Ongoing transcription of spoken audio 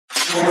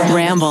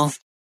Ramble.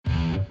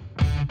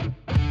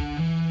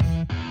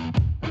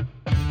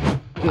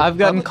 I've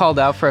gotten called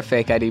out for a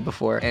fake ID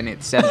before, and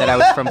it said that I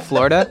was from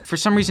Florida. For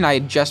some reason, I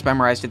had just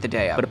memorized it the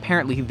day of, but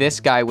apparently this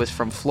guy was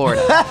from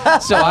Florida.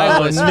 So I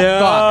was fucked.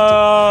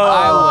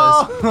 I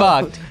was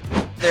fucked.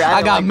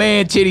 I got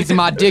man titties and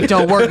my dick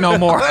don't work no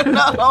more.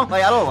 No,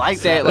 I don't like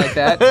Say that. it like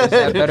that. Is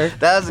that better?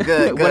 That's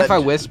good. What if I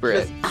whisper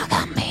it? I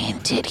got man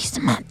titties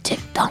and my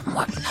dick don't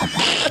work no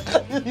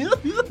more.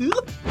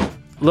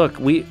 Look,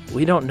 we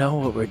don't know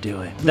what we're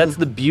doing. That's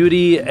the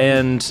beauty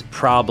and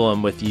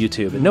problem with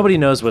YouTube. Nobody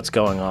knows what's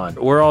going on.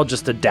 We're all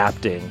just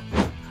adapting.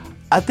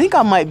 I think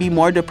I might be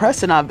more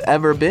depressed than I've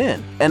ever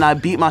been. And I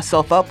beat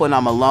myself up when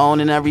I'm alone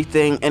and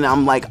everything. And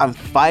I'm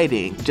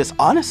fighting. Just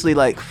honestly,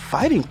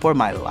 fighting for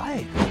my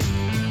life.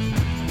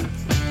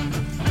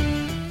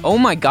 Oh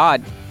my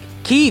God.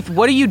 Keith,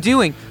 what are you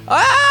doing?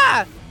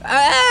 Ah!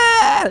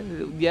 Ah!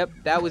 Yep,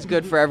 that was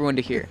good for everyone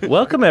to hear.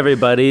 Welcome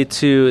everybody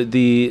to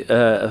the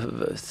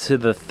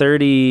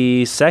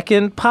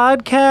 32nd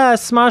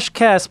podcast,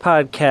 Smoshcast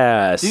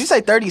podcast. Did you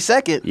say 30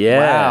 seconds? Yeah.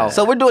 Wow.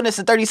 So we're doing this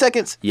in 30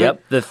 seconds?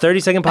 Yep, the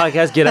 30-second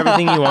podcast. Get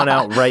everything you want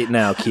out right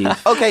now,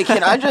 Keith. Okay,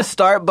 can I just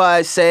start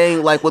by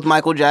saying, with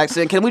Michael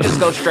Jackson, can we just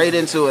go straight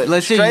into it?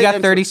 Let's see, you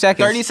got 30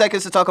 seconds. 30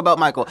 seconds to talk about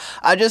Michael.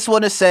 I just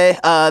want to say...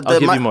 I'll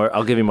give you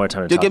more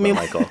time to talk about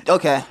Michael.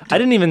 Okay. I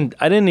didn't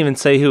even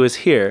say who was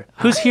here.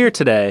 Who's here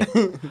today?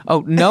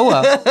 Oh,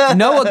 Noah.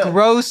 Noah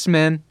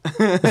Grossman.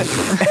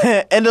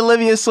 And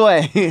Olivia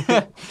Sway.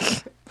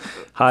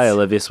 Hi,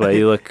 Olivia Sway.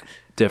 You look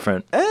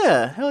different.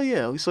 Yeah, hell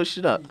yeah. We switched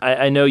it up.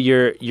 I know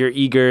you're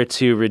eager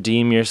to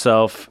redeem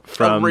yourself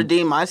from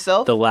redeem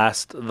myself? the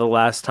last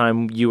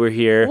time you were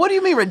here. What do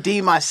you mean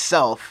redeem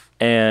myself?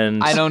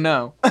 And I don't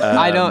know.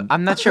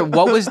 I'm not sure.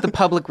 What was the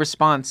public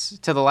response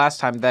to the last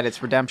time that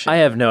it's redemption? I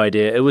have no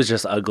idea. It was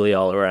just ugly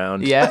all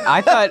around. Yeah,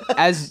 I thought,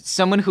 as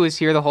someone who was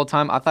here the whole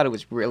time, I thought it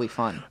was really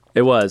fun.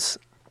 It was.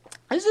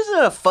 This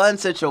isn't a fun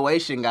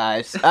situation,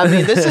 guys. I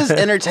mean, this is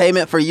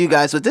entertainment for you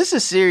guys, but this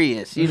is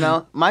serious, you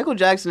know? Michael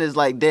Jackson is,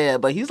 dead,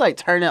 but he's,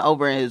 turning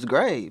over in his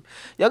grave.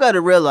 Y'all got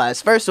to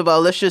realize, first of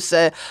all, let's just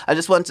say, I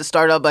just wanted to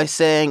start out by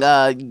saying,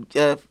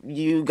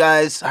 you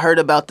guys heard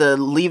about the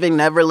Leaving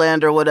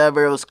Neverland or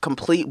whatever. It was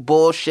complete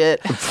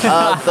bullshit.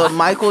 The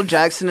Michael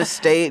Jackson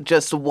estate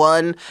just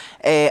won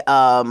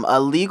a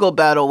legal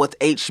battle with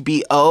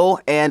HBO,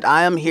 and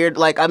I am here,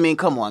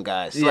 come on,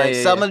 guys.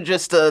 Some of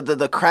just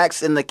the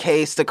cracks in the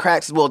case,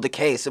 the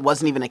case. It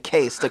wasn't even a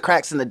case. The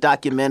cracks in the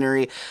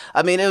documentary.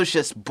 I mean, it was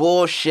just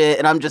bullshit.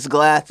 And I'm just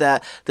glad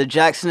that the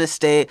Jackson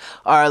estate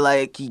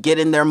are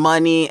getting their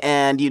money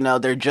and,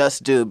 they're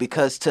just due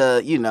because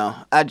I know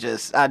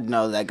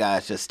that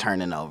guy's just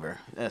turning over.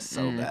 That's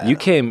so bad. You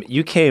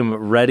came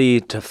ready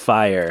to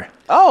fire.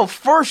 Oh,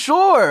 for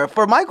sure.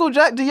 For Michael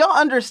Jackson, do y'all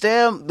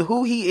understand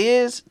who he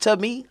is to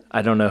me?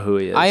 I don't know who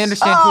he is. I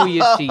understand who he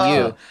is to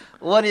you.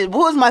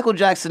 Who is Michael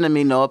Jackson to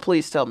me, Noah?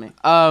 Please tell me.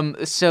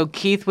 So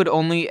Keith would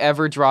only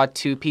ever draw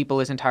two people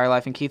his entire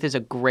life, and Keith is a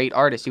great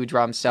artist. He would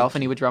draw himself,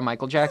 and he would draw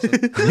Michael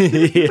Jackson.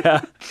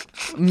 Yeah.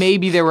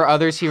 Maybe there were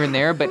others here and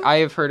there, but I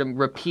have heard him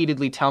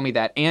repeatedly tell me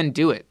that and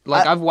do it.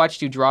 I've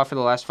watched you draw for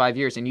the last 5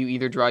 years, and you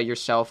either draw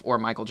yourself or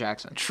Michael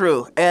Jackson.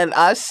 True, and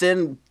I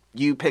send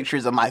you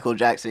pictures of Michael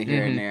Jackson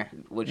here and there,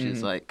 which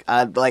is I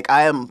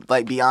am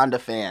beyond a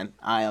fan.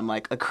 I am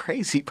a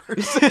crazy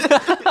person.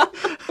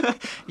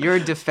 You're a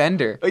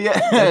defender.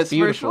 Yeah, that's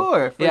beautiful.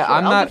 For sure.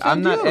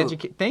 I'm not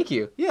educated. Thank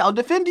you. Yeah, I'll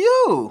defend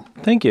you.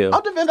 Thank you.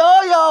 I'll defend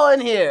all y'all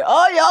in here.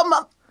 All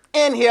y'all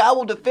in here. I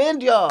will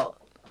defend y'all.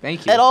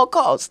 Thank you. At all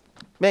costs,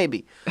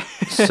 maybe.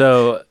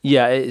 So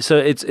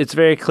it's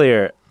very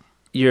clear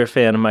you're a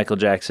fan of Michael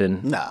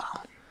Jackson. No.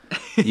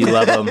 You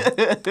love him.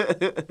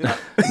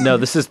 No,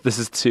 this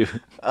is too.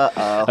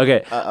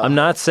 Okay, I'm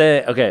not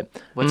saying. Okay,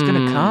 what's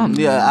gonna come?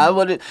 Yeah, I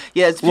would.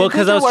 Yeah, it's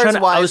because I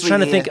was trying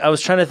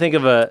to think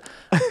of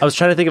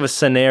a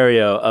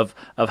scenario of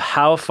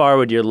how far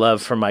would your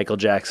love for Michael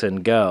Jackson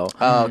go?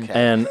 Oh, okay.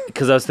 And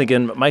because I was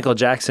thinking Michael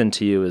Jackson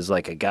to you is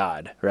like a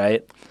god,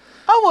 right?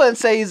 I wouldn't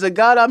say he's a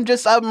god. I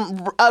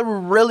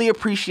really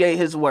appreciate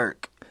his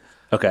work.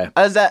 Okay.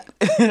 I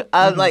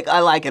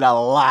like it a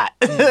lot.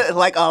 A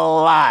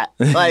lot.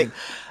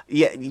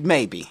 Yeah,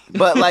 maybe.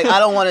 But I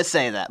don't want to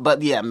say that.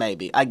 But yeah,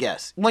 maybe. I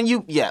guess.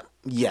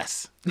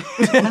 Yes.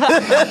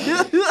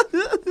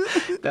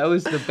 That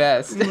was the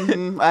best.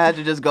 I had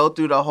to just go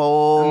through the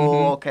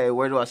whole, okay,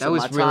 where do I spend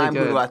my time?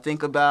 Really who do I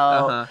think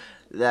about?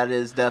 That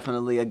is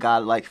definitely a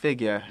godlike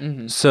figure.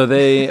 Mm-hmm. So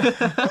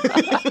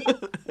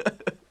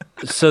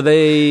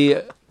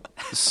they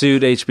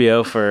sued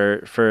HBO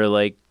for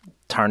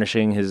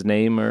tarnishing his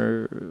name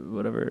or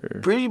whatever.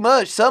 Pretty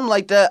much, something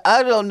like that.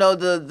 I don't know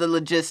the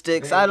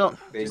logistics.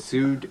 They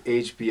sued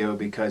HBO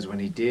because when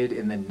he did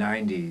in the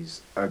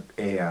 90s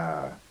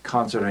a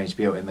concert on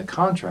HBO, in the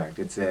contract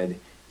it said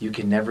you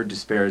can never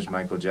disparage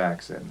Michael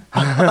Jackson.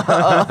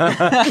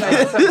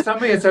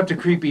 Somebody that's up to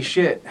creepy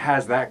shit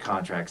has that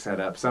contract set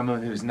up.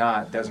 Someone who's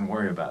not doesn't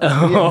worry about it.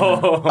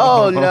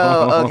 Oh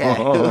no!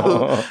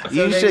 Okay,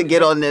 you should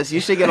get on this.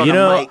 You should get on the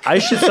mic. I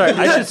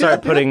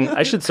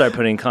should start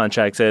putting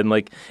contracts in.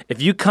 Like,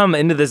 if you come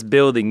into this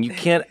building, you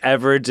can't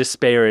ever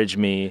disparage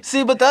me.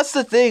 See, but that's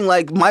the thing.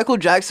 Like, Michael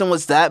Jackson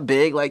was that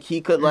big. Like, he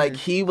could, like,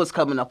 he was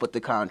coming up with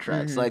the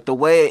contracts. Like, the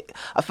way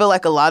I feel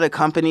like a lot of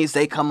companies,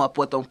 they come up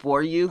with them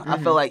for you. I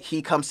feel like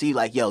he comes to you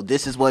like, yo,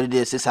 this is what it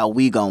is. This is how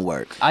we gonna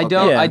work. I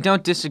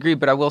don't disagree,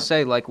 but I will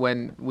say, like,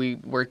 when we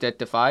worked at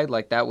Defy,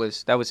 like, that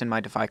was in my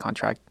Defy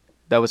contract.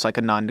 That was like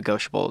a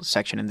non-negotiable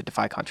section in the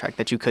Defy contract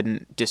that you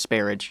couldn't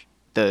disparage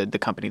the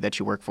company that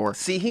you work for.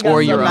 See, he got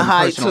or your something own to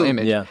hide, personal too.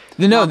 image. Yeah.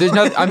 No, there's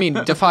no. I mean,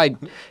 Defy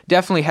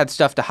definitely had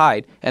stuff to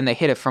hide, and they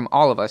hid it from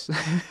all of us.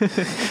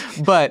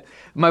 But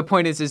my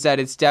point is that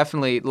it's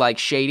definitely like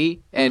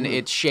shady, and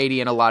it's shady,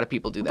 and a lot of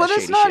people do that. But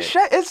shady it's not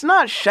shit. it's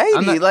not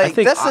shady. Like,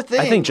 that's the thing.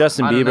 I think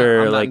Justin I don't know. Bieber,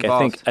 I'm not like, I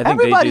think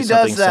Everybody they do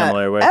something does that.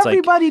 similar where it's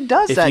Everybody like,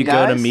 does if that, you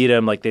go to guys. meet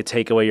him, like, they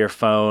take away your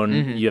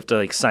phone. You have to,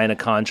 like, sign a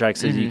contract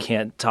so you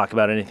can't talk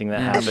about anything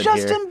that happened It's here.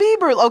 Justin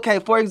Bieber. Okay,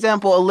 for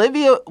example,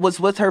 Olivia was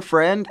with her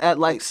friend at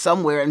like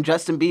somewhere, and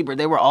Justin Bieber,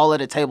 they were all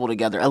at a table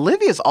together.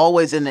 Olivia's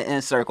always in the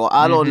inner circle.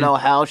 I don't know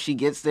how she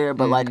gets there,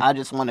 but like, I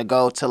just want to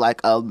go to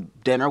like a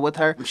dinner with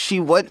her. She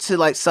went to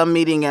like some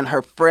meeting, and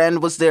her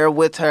friend was there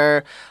with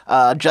her.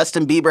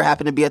 Justin Bieber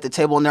happened to be at the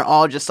table, and they're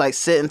all just like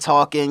sitting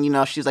talking. You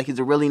know, she's like, he's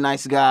a really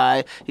nice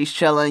guy. He's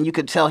chilling. You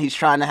could tell he's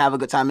trying to have a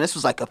good time. And this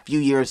was like a few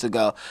years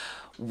ago.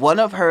 One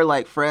of her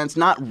like friends,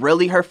 not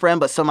really her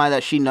friend, but somebody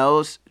that she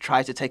knows,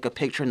 tried to take a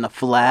picture, and the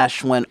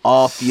flash went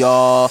off,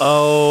 y'all.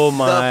 Oh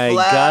my the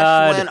flash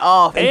God. went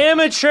off.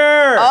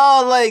 Amateur!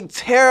 Oh, like,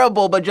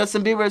 terrible. But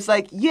Justin Bieber's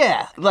like,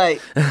 yeah,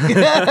 like,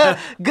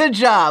 good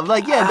job.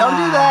 Like, yeah, don't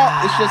do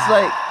that. It's just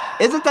like,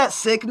 isn't that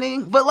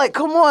sickening? But like,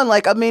 come on.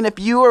 Like, I mean, if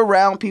you're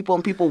around people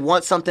and people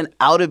want something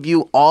out of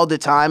you all the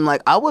time,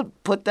 like, I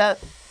would put that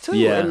too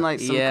in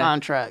like some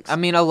contracts. I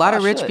mean, a lot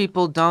of rich should.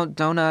 people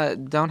don't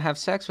have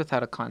sex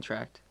without a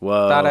contract.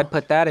 Whoa. Thought I'd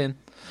put that in,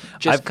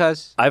 just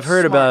because. I've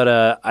heard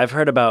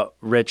about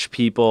rich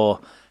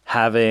people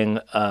having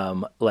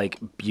like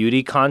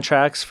beauty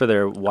contracts for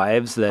their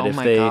wives that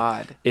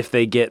if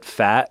they get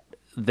fat,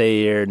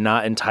 they're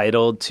not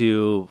entitled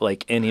to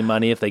like any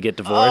money if they get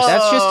divorced.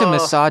 That's just a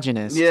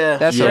misogynist. Yeah,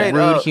 that's a straight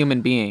rude up. human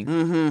being.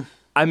 Mm-hmm.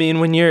 I mean,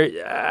 when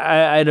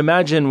I'd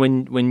imagine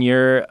when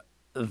you're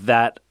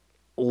that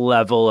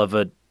level of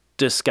a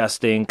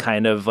disgusting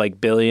kind of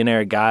like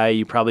billionaire guy,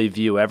 you probably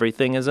view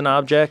everything as an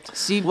object.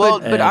 See,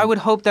 but I would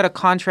hope that a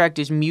contract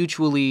is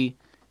mutually,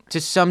 to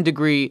some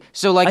degree.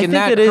 So like in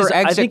that, her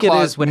exit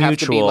clause would have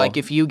to be like,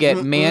 if you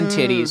get man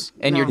titties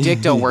and your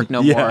dick don't work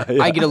no more,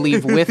 I get to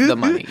leave with the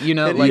money. You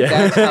know, like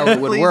that's how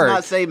it would Please work.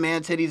 not say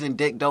man titties and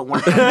dick don't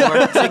work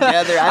anymore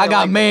together. I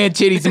got man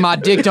titties and my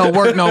dick don't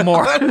work no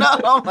more. No,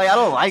 I'm like, I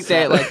don't like Say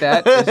that. it like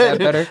that. Is that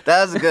better?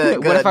 That's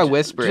good. What if I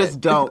whisper Just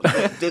it? don't.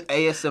 Just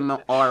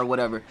ASMR or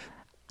whatever.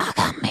 I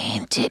got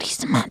man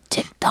titties and my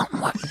dick don't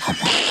work no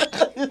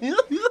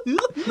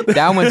more.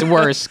 That one's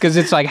worse because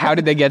it's like, how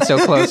did they get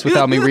so close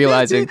without me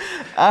realizing?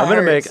 I'm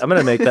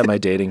gonna make that my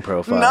dating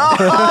profile.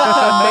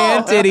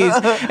 Man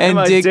titties and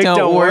My dick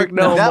don't work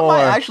no That more.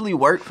 might actually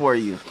work for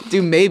you.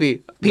 Dude,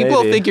 maybe.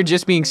 People Maybe. think you're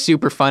just being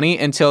super funny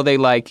until they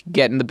like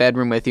get in the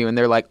bedroom with you and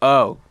they're like,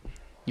 oh,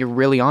 you're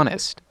really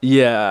honest.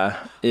 Yeah.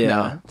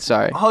 No,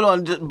 sorry. Hold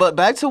on, but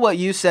back to what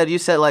you said. You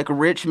said like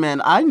rich men.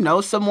 I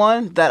know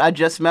someone that I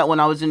just met when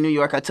I was in New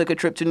York. I took a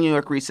trip to New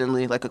York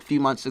recently, like a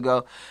few months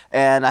ago,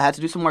 and I had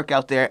to do some work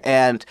out there.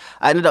 And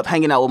I ended up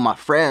hanging out with my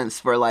friends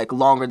for like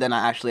longer than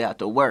I actually had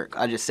to work.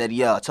 I just said,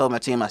 yo, I told my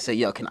team, I said,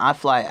 yo, can I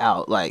fly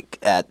out like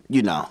at,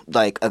 you know,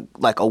 like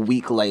a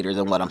week later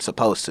than what I'm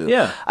supposed to?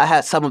 Yeah. I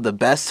had some of the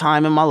best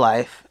time in my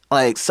life.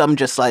 Like some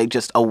just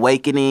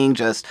awakening,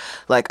 just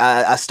like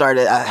I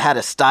had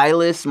a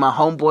stylist, my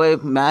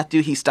homeboy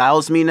Matthew, he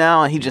styles me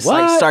now, and he just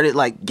like started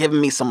like giving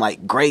me some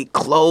like great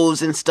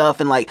clothes and stuff,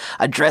 and like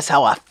I dress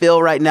how I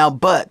feel right now.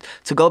 But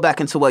to go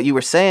back into what you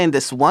were saying,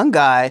 this one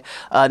guy,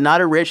 not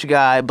a rich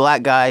guy,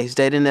 black guy, he's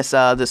dating this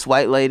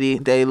white lady.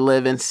 They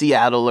live in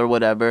Seattle or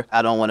whatever.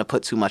 I don't want to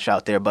put too much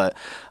out there, but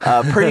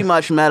pretty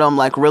much met him,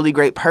 like really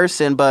great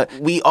person. But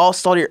we all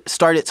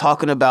started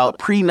talking about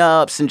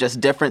prenups and just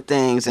different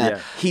things,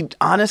 and he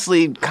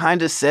honestly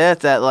kind of said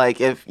that like,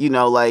 if you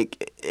know,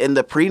 like in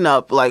the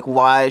prenup, like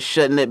why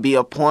shouldn't it be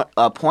a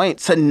point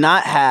to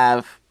not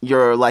have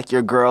your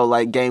girl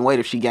like gain weight?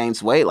 If she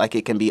gains weight, like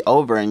it can be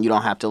over and you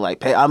don't have to like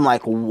pay. I'm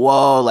like,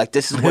 whoa, like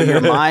this is where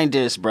your mind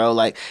is, bro.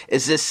 Like,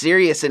 is this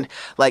serious? And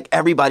like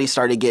everybody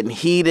started getting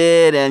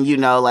heated, and you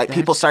know, like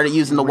people started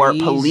using the word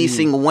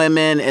policing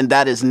women, and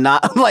that is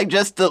not like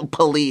just the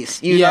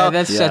police. You know?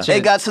 That's such a...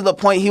 It got to the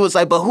point he was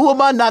like, but who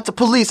am I not to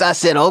police? I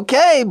said,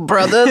 okay,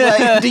 brother.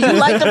 Like, do you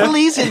like to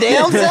police your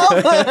damn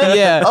self?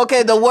 Yeah.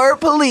 Okay, the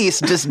word police.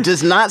 just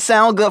does not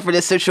sound good for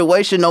this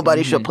situation.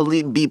 Nobody should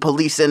be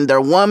policing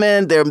their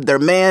woman, their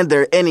man,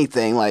 their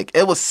anything. Like,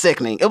 it was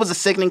sickening. It was a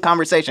sickening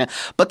conversation.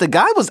 But the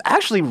guy was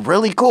actually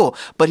really cool.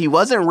 But he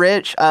wasn't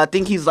rich. I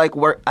think he's like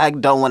I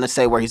don't want to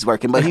say where he's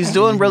working, but he's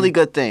doing really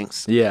good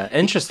things. Yeah,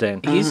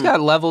 interesting. He's got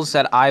levels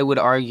that I would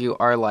argue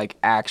are like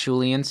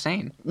actually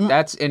insane.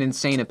 That's an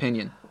insane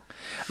opinion.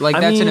 Like,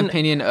 that's an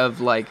opinion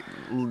of like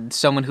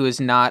someone who is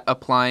not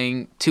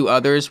applying to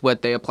others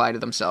what they apply to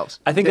themselves.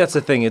 I think that's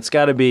the thing. It's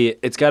got to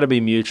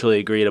be mutually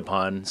agreed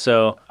upon.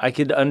 So I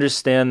could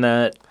understand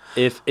that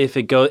if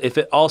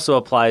it also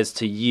applies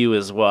to you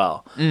as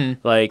well.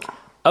 Like,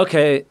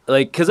 okay,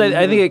 like, because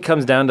I think it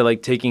comes down to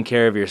like taking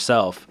care of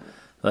yourself.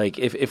 Like,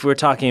 if we're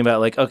talking about,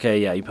 like, okay,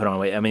 yeah, you put on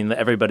weight. I mean,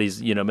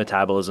 everybody's,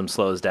 metabolism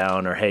slows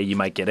down, or, hey, you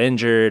might get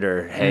injured,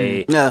 or,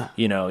 hey,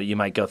 you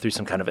might go through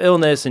some kind of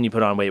illness and you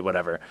put on weight,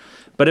 whatever.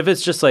 But if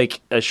it's just, like,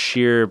 a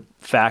sheer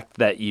fact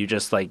that you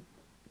just, like,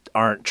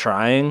 aren't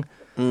trying,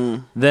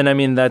 then, I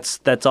mean,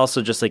 that's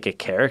also just, like, a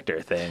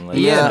character thing.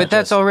 Like, but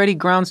that's already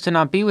grounds to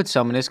not be with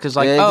someone. Is because,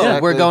 like,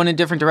 we're going in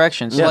different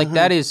directions. So, like,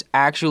 that is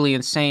actually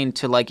insane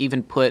to, like,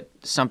 even put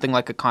something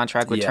like a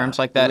contract with terms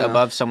like that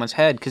above someone's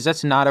head, because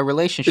that's not a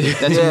relationship.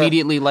 That's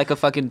immediately like a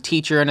fucking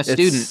teacher and a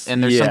student,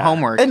 and there's some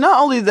homework. And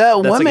not only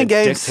that, That's women like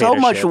a gain so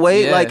much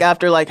weight like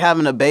after like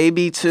having a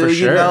baby too,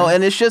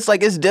 and it's just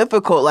like it's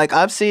difficult. Like,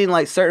 I've seen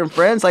like certain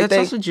friends like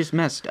that's also just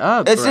messed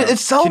up. It's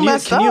so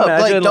messed up.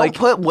 Like, don't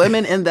put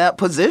women in that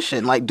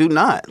position. Like, do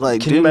not. Like,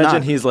 can you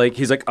imagine? He's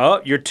like,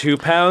 oh, you're 2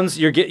 pounds.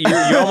 You're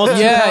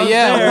almost 2 pounds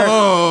there.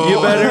 Whoa.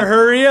 You better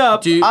hurry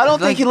up. Dude, I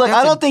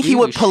don't think he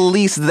would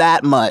police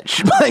that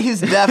much. But he's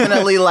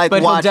definitely like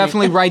but watching. He'll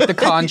definitely write the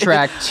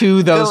contract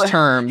to those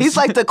terms. He's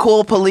like the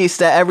cool police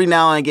that every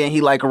now and again he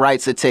like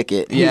writes a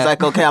ticket. He's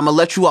like, okay, I'm gonna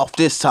let you off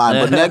this time,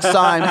 but next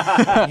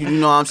time, you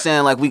know what I'm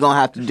saying? Like, we gonna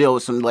have to deal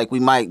with some. Like, we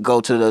might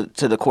go to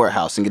the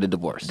courthouse and get a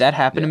divorce. That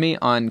happened to me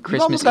on Christmas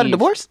You almost got Eve. a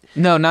divorce?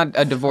 No, not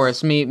a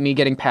divorce. Me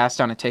getting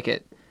passed on a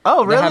ticket.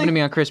 Oh, really? That happened to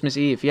me on Christmas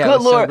Eve. Yeah, Good it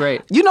was Lord. so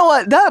great. You know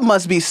what? That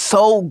must be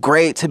so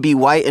great to be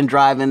white and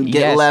drive and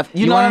get left.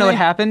 You know want to know what what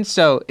happened?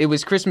 So it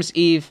was Christmas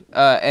Eve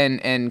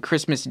and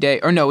Christmas Day.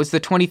 Or no, it was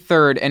the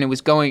 23rd, and it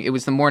was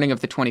the morning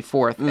of the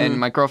 24th. And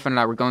my girlfriend and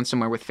I were going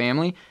somewhere with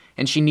family,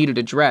 and she needed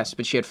a dress,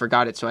 but she had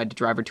forgot it, so I had to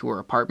drive her to her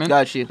apartment.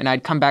 Got you. And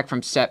I'd come back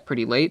from set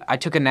pretty late. I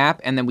took a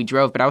nap, and then we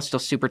drove, but I was still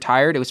super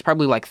tired. It was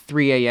probably like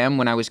 3 a.m.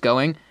 when I was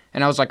going.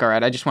 And I was like, all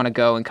right, I just want to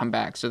go and come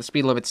back. So the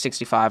speed limit's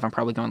 65. I'm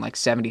probably going like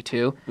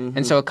 72.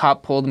 And so a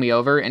cop pulled me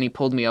over, and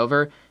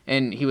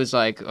and he was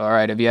like, all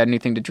right, have you had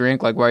anything to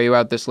drink? Like, why are you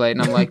out this late?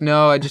 And I'm like,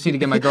 no, I just need to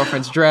get my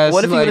girlfriend's dress.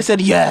 What if he would have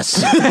said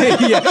yes?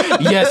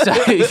 Yes,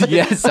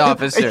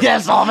 officer.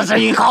 Yes, officer,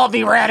 you called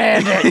me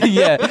red-handed.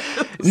 Yeah.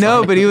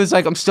 No, but he was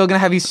like, I'm still going to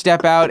have you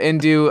step out and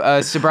do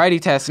a sobriety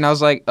test. And I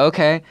was like,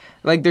 okay.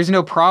 Like, there's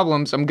no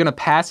problems. I'm going to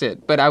pass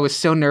it. But I was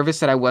so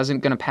nervous that I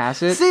wasn't going to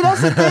pass it. See,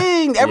 that's the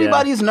thing.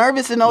 Everybody's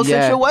nervous in those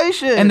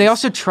situations. And they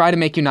also try to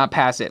make you not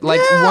pass it. Like,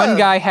 one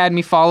guy had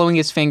me following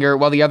his finger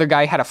while the other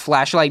guy had a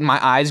flashlight in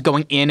my eyes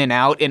going in and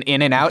out and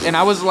in and out. And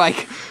I was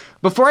like,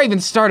 before I even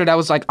started, I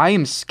was like, I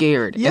am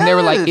scared. Yes. And they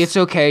were like, it's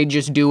okay.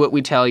 Just do what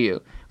we tell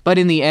you. But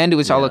in the end, it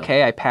was all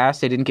okay. I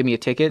passed. They didn't give me a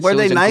ticket. Were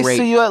they nice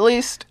to you at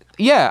least?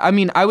 Yeah, I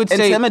mean, I would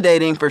say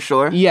intimidating for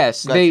sure.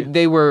 Yes,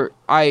 they were.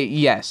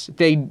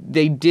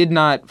 They did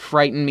not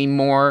frighten me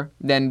more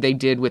than they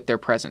did with their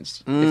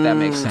presence. If that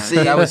makes sense. See,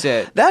 that was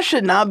it. That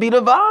should not be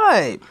the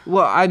vibe.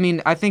 Well, I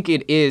mean, I think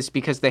it is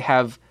because they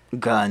have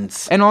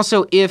guns. And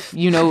also, if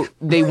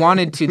they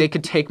wanted to, they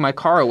could take my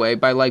car away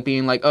by like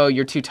being like, oh,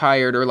 you're too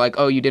tired, or like,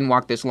 oh, you didn't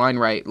walk this line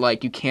right.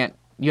 Like, you can't.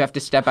 You have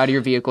to step out of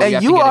your vehicle.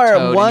 And you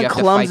are one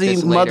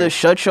clumsy mother.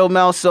 Shut your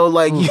mouth. So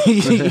like,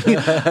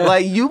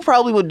 like you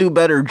probably would do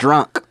better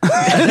drunk.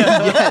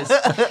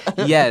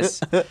 Yes.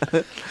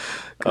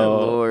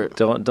 Lord.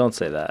 Don't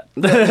say that.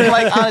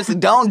 Like, honestly,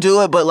 don't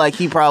do it. But like,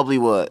 he probably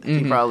would.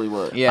 He probably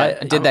would. Yeah,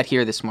 I did that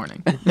here this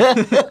morning.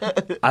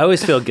 I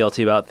always feel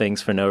guilty about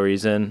things for no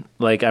reason.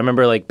 Like, I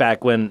remember like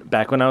back when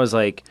I was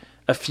like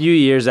a few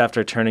years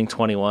after turning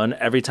 21,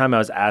 every time I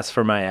was asked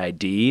for my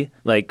ID,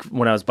 like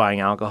when I was buying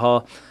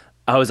alcohol,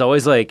 I was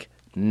always like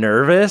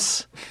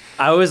nervous.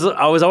 I was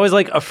always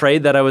like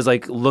afraid that I was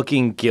like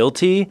looking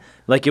guilty,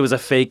 like it was a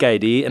fake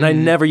ID, and I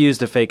never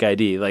used a fake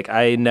ID. Like,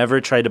 I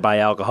never tried to buy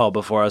alcohol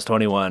before I was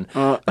 21.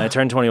 And I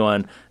turned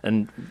 21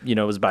 and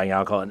was buying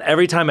alcohol, and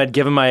every time I'd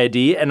give them my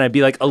ID, and I'd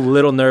be like a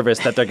little nervous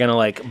that they're gonna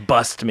like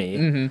bust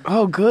me.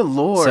 Oh, good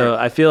Lord. So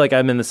I feel like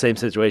I'm in the same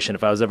situation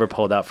if I was ever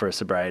pulled out for a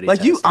sobriety like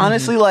test. You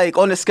honestly, like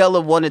on a scale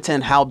of 1 to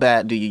 10, how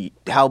bad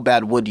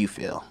would you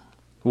feel?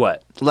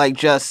 What? Like,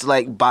 just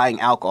like buying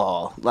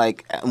alcohol,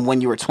 like when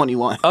you were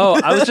 21.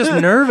 Oh, I was just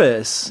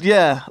nervous.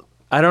 Yeah.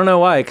 I don't know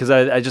why, because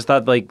I just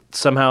thought like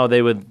somehow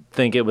they would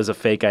think it was a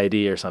fake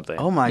ID or something.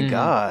 Oh my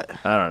God.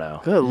 I don't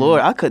know. Good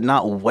Lord. I could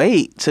not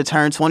wait to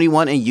turn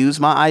 21 and use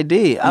my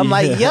ID. I'm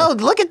like, yo,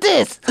 look at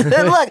this.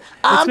 Look,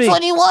 I'm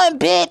 21,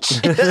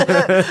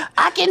 bitch.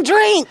 I can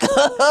drink.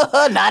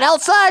 Not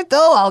outside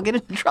though. I'll get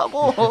in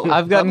trouble.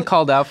 I've gotten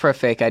called out for a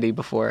fake ID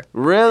before.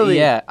 Really?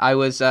 Yeah, I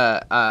was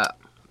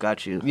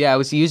got you. Yeah, I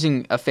was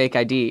using a fake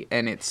ID,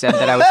 and it said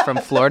that I was from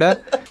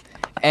Florida.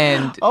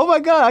 And oh my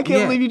God, I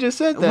can't believe you just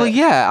said that. Well,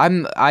 yeah,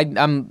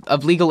 I'm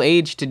of legal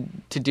age to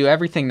do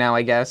everything now,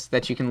 I guess,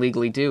 that you can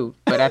legally do.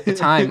 But at the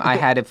time, I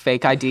had a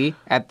fake ID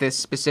at this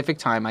specific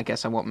time. I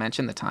guess I won't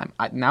mention the time.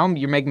 Now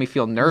you're making me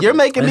feel nervous. You're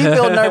making me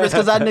feel nervous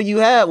because I knew you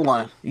had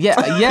one. Yeah,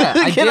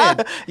 I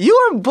did. You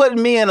are putting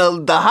me in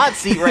the hot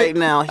seat right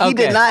now. He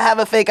did not have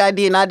a fake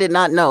ID, and I did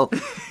not know.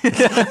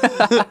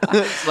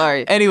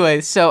 Sorry.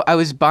 Anyway, so I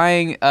was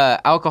buying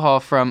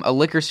alcohol from a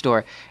liquor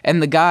store,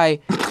 and the guy,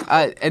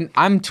 and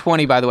I'm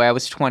 20, by the way. I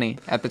was 20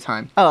 at the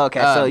time. Oh,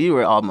 okay. So you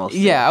were almost.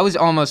 Yeah, I was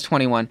almost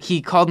 21.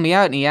 He called me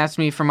out, and he asked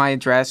me for my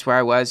address, where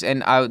I was,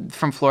 and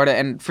from Florida.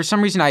 And for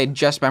some reason, I had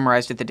just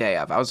memorized it the day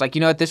of. I was like,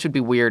 you know what? This would be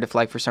weird if,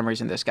 like, for some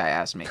reason, this guy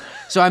asked me.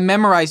 So I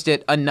memorized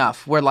it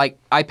enough where, like,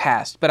 I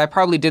passed, but I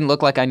probably didn't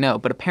look like I know.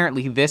 But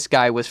apparently, this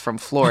guy was from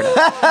Florida.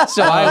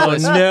 So I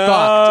was fucked.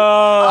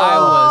 I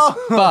was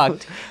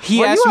fucked.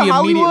 He asked me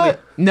immediately.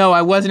 No,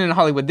 I wasn't in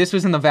Hollywood. This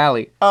was in the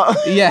Valley.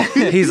 Yeah.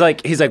 He's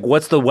like,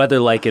 what's the weather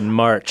like in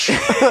March?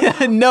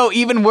 No,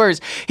 even worse.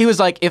 He was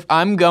like, if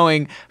I'm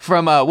going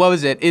from what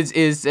was it?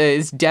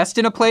 Is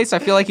Destin a place? I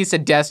feel like he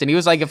said Destin. He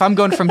was like, if I'm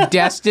going from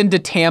Destin to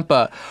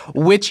Tampa,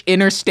 which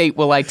interstate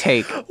will I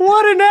take?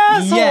 What an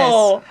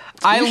asshole! Yes.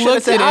 I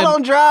looked at him. I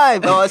don't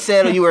drive. Oh, it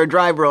said you were a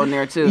driver on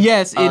there too.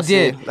 Yes, it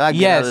did.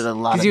 Yes,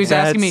 because he was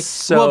asking me.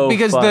 So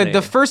because funny.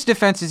 the first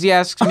defense is he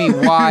asks me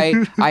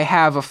why I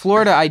have a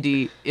Florida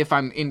ID if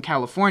I'm in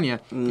California,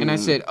 and I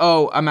said,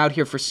 oh, I'm out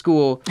here for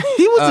school.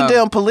 He was the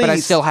damn police. But I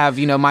still have,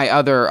 my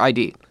other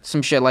ID,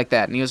 some shit like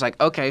that. And he was like,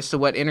 okay, so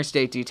what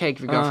interstate do you take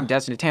if you're going from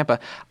Destin to Tampa?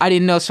 I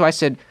didn't know, so I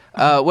said,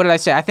 what did I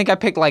say? I think I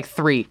picked like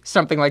 3,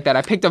 something like that.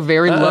 I picked a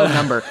very low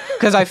number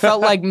because I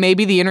felt like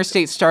maybe the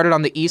interstate started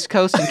on the East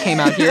Coast and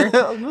came out here.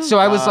 So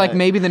I was like,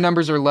 maybe the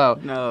numbers are low.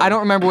 No. I don't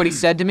remember what he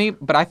said to me,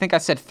 but I think I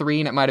said 3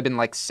 and it might have been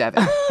like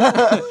 7.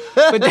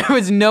 But there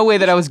was no way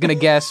that I was going to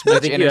guess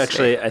which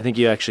interstate. I think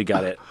you actually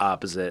got it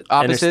opposite.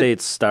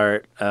 Opposite?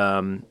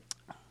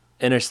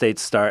 Interstates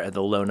start at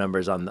the low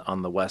numbers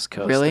on the West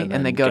Coast. Really?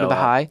 And they go to the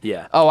high?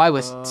 Yeah. Oh, I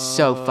was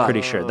so fucked.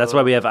 Pretty sure. That's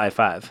why we have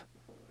I-5.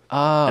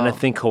 Oh. And I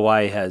think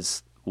Hawaii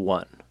has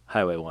 1,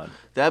 Highway 1.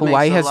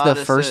 Hawaii has the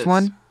first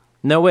one?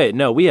 No, wait.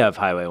 No, we have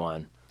Highway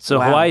 1. So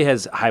Wow. Hawaii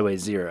has Highway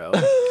 0.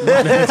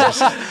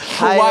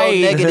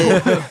 Hawaii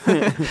negative.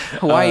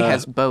 Hawaii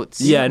has boats.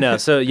 Yeah, no.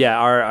 So yeah,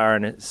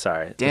 our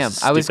sorry. Damn, this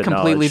is I was stupid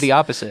completely knowledge. the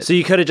opposite. So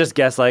you could have just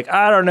guessed like,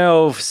 I don't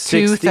know,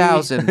 60?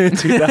 2,000.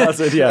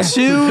 2,000, yeah.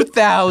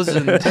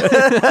 2,000.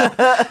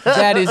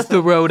 That is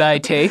the road I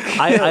take.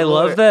 I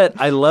love that.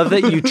 I love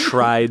that you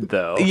tried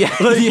though. Yeah.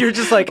 Like, you're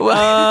just like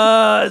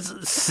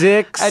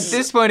 6. At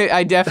this point,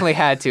 I definitely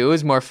had to. It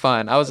was more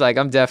fun. I was like,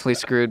 I'm definitely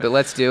screwed, but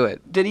let's do it.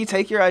 Did he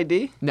take your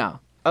ID? No.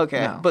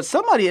 Okay, No. but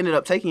somebody ended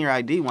up taking your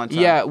ID one time.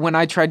 Yeah, when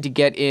I tried to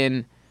get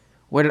in,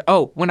 when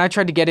I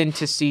tried to get in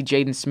to see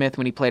Jaden Smith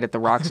when he played at the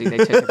Roxy, they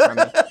took it from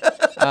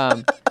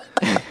me.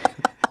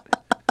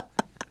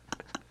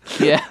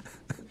 Yeah.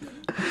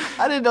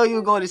 I didn't know you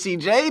were going to see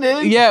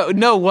Jaden. Yeah,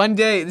 no, one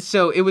day,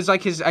 so it was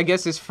like his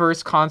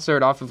first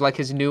concert off of like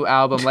his new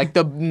album, like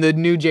the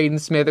new Jaden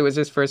Smith, it was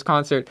his first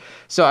concert.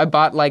 So I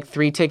bought like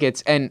 3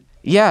 tickets and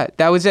yeah,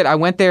 that was it. I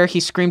went there.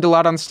 He screamed a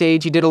lot on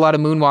stage. He did a lot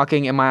of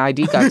moonwalking, and my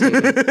ID got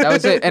taken. That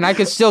was it. And I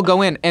could still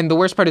go in. And the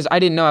worst part is, I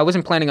didn't know. I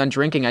wasn't planning on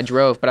drinking. I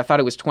drove, but I thought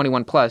it was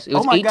 21 plus. It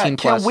was 18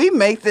 plus. Can we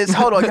make this?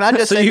 Hold on. Can I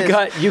just So say you this?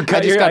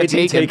 got your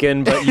ID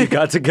taken, but you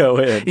got to go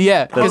in.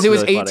 Yeah, because it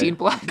was really 18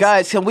 plus.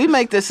 Guys, can we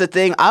make this a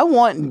thing? I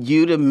want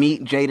you to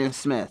meet Jaden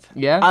Smith.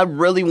 Yeah? I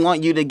really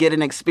want you to get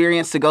an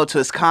experience to go to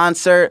his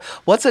concert.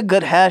 What's a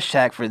good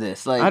hashtag for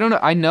this? Like, I don't know.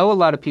 I know a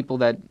lot of people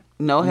that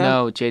know him.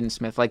 know Jaden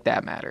Smith. Like,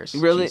 that matters.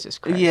 Really? Jesus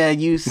Christ. Yeah,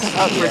 you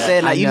suck for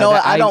saying that. You know know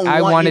what? that. I don't want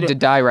I wanted you to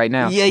die right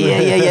now.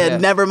 Yeah.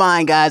 Never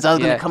mind, guys. I was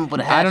Yeah. going to come up with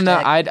a hashtag. I don't know.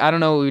 I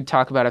don't know what we would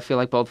talk about. I feel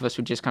like both of us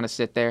would just kind of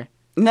sit there.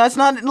 No, it's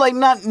not like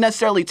not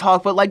necessarily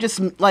talk, but like just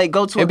like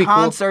go to It'd a be cool.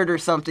 concert or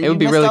something. It would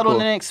be missed really out cool.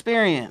 on an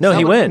experience. No,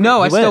 he went.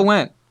 No, He I still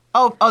went.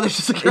 Oh, there's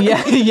just a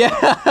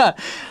Yeah.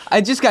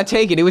 I just got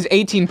taken. It was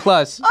 18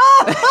 plus.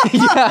 Why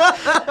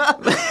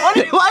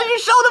did you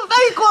show the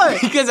fake one?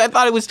 Because I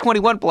thought it was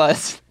 21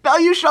 plus. No,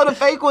 you showed a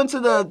fake one to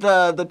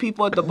the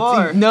people at the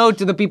bar. No,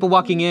 to the people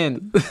walking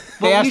in. They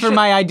Well, asked you for should-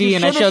 my ID you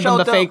and I should've showed them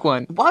the showed fake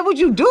one. Why would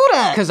you do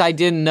that? Because I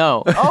didn't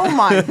know. Oh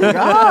my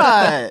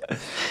god.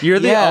 You're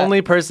the Yeah.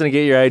 only person to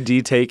get your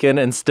ID taken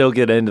and still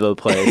get into the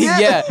place.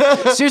 Yeah.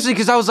 Seriously,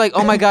 because I was like,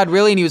 oh my God,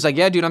 really? And he was like,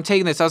 yeah, dude, I'm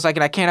taking this. I was like,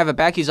 and I can't have it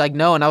back. He's like,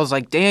 no. And I was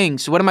like, dang,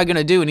 so what am I going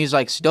to do? And he's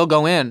like, still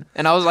go in.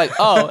 And I was like,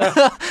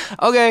 oh,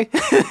 okay.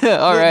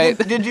 All right.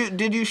 Did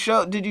you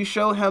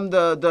show him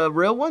the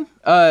real one?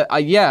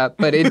 Yeah,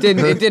 but it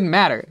didn't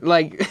matter.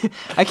 Like,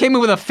 I came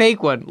in with a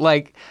fake one.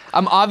 Like,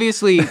 I'm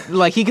obviously,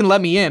 like, he can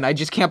let me in. I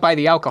just can't buy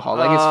the alcohol.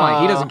 Like, it's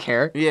fine. He doesn't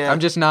care. Yeah. I'm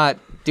just not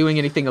doing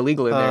anything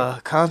illegal in there.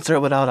 Concert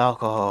without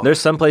alcohol. There's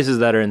some places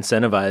that are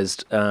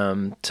incentivized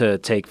to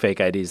take fake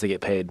IDs to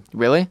get paid.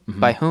 Really?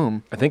 By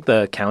whom? I think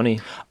the county.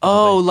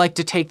 Oh, like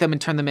to take them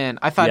and turn them in.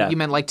 I thought you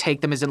meant like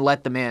take them as in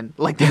let them in.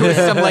 Like there was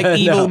some like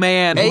evil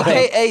man.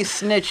 AKA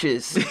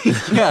snitches.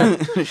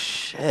 Yeah.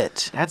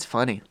 Shit. That's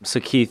funny. So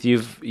Keith,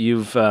 you've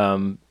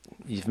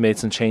made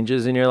some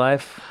changes in your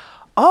life?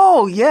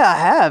 Oh, yeah, I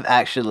have,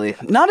 actually.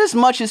 Not as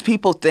much as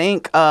people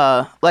think.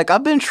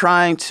 I've been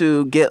trying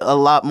to get a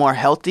lot more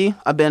healthy.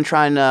 I've been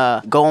trying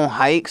to go on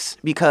hikes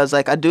because,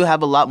 I do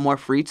have a lot more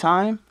free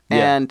time.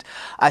 Yeah. And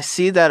I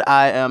see that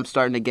I am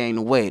starting to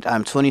gain weight.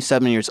 I'm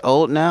 27 years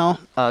old now.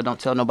 Don't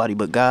tell nobody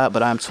but God,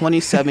 but I'm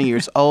 27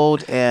 years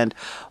old, and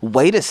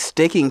weight is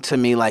sticking to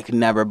me like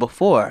never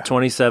before.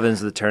 27 is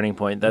the turning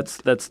point. That's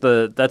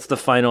the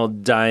final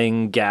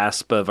dying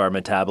gasp of our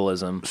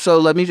metabolism. So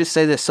let me just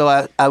say this.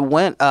 So I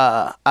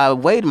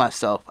weighed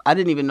myself. I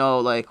didn't even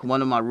know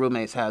one of my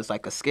roommates has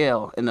a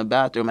scale in the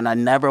bathroom, and I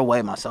never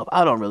weigh myself.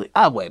 I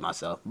weigh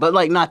myself, but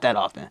not that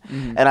often.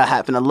 Mm-hmm. And I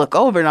happened to look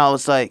over, and I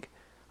was like,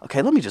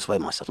 okay, let me just weigh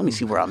myself. Let me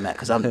see where I'm at,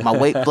 because my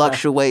weight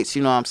fluctuates.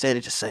 You know what I'm saying? It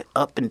just say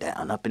up and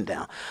down, up and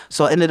down.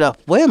 So I ended up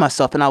weighing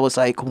myself, and I was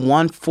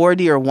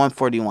 140 or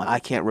 141. I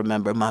can't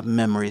remember. My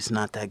memory's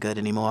not that good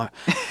anymore.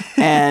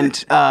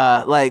 And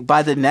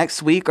by the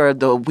next week or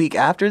the week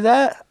after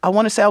that, I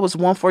want to say I was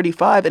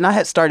 145, and I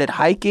had started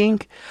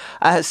hiking.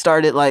 I had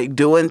started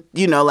doing,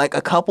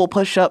 a couple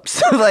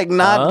push-ups,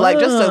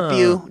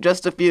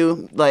 just a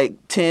few,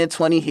 10,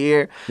 20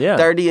 here,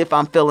 30 if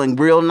I'm feeling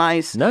real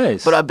nice.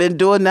 Nice. But I've been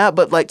doing that,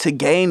 but to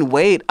gain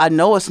weight, I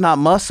know it's not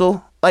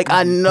muscle.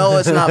 I know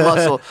it's not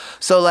muscle.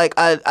 So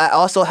I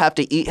also have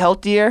to eat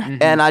healthier,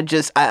 and I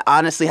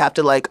honestly have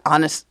to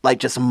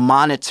just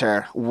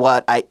monitor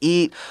what I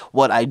eat,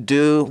 what I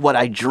do, what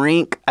I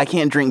drink. I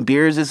can't drink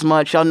beers as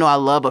much. Y'all know I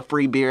love a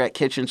free beer at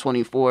Kitchen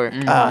 24.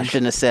 I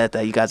shouldn't have said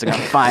that. You guys are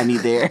gonna find me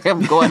there.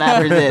 I'm going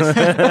after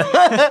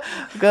this.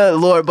 Good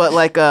Lord,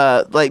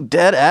 but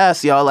dead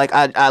ass, y'all.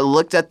 I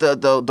looked at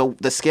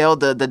the scale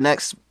the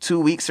next 2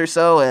 weeks or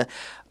so, and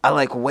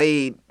I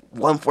weighed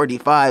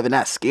 145, and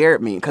that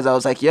scared me, because I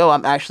was like, yo,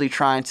 I'm actually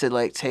trying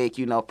to take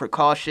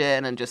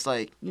precaution and just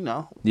weigh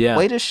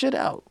this shit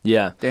out.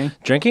 Yeah. Dang.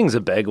 Drinking's a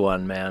big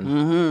one,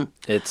 man.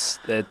 It's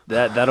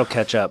that'll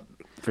catch up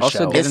for also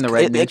sure. getting the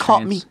right it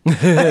caught me.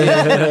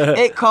 nutrients.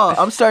 It caught.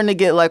 I'm starting to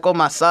get on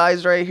my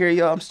sides right here,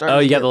 yo. I'm starting. Oh,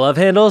 to you got get, the love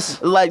handles?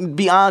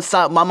 Beyond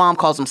side. My mom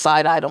calls them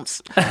side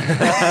items.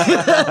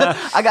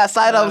 I got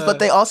side items, but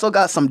they also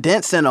got some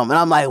dents in them, and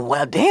I'm like,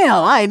 well,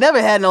 damn, I ain't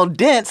never had no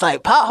dents.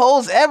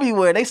 Potholes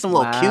everywhere. They some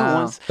little cute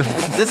ones.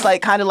 This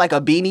kind of like a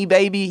Beanie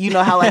Baby. You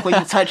know how when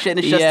you touch it, and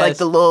it's just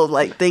the little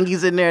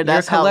thingies in there.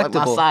 That's how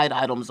my side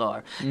items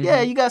are. Yeah,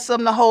 you got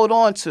something to hold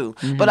on to.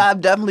 But I've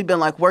definitely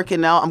been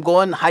working out. I'm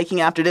going hiking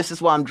after this. Is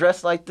why I'm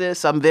dressed like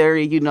this. I'm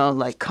very,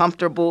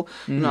 comfortable.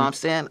 You know what I'm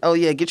saying? Oh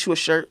yeah, get you a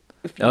shirt.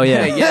 Oh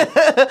yeah,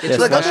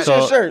 Look, this is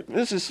your shirt.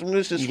 This is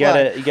you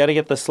gotta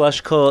get the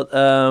Slush Cult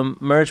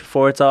merch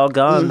before it's all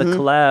gone. The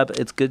collab,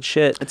 it's good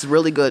shit. It's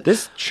really good.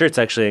 This shirt's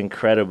actually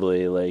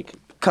incredibly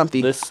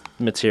comfy. This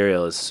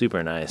material is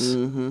super nice.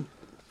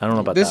 I don't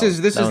know about this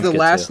that. This is the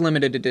last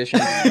limited edition,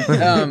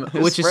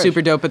 which is fresh.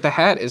 super dope. But the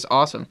hat is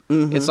awesome.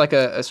 It's like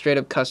a straight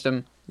up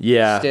custom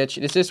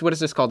stitch. What is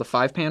this called? The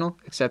 5-panel?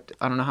 Except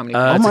I don't know how many.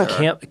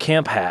 It's a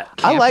camp hat.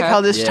 I like how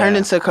hat? this turned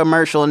into a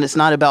commercial, and it's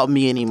not about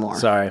me anymore.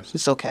 Sorry,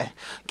 it's okay.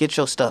 Get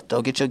your stuff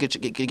though. Get your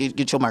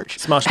merch.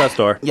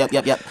 Smosh.store. Yep.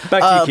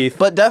 Back to you, Keith.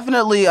 But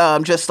definitely,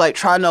 just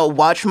trying to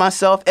watch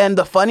myself. And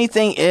the funny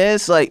thing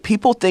is,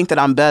 people think that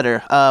I'm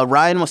better.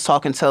 Ryan was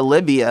talking to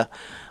Olivia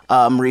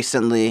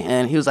recently,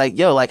 and he was like,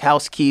 yo,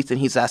 how's Keith? And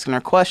he's asking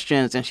her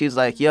questions, and she's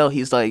like, yo,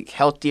 he's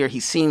healthier,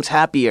 he seems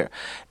happier.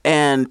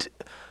 And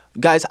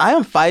guys, I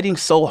am fighting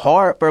so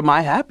hard for my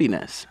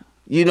happiness.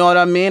 You know what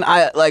I mean?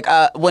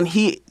 When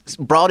he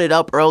brought it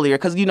up earlier,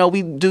 because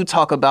we do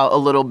talk about a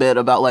little bit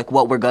about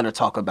what we're gonna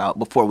talk about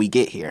before we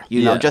get here,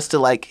 just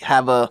to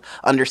have a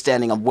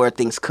understanding of where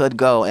things could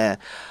go. And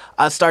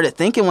I started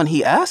thinking, when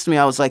he asked me,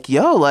 I was like,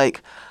 yo,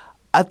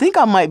 I think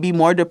I might be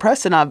more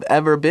depressed than I've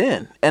ever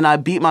been. And I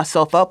beat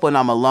myself up when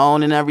I'm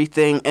alone and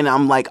everything. And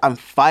I'm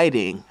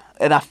fighting.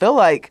 And I feel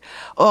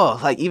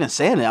even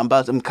saying it,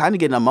 I'm kind of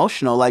getting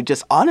emotional.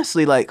 Just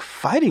honestly,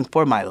 fighting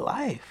for my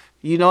life.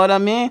 You know what I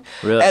mean?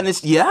 Really? And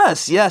it's,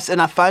 yes.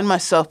 And I find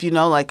myself,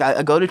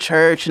 I go to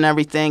church and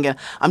everything, and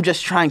I'm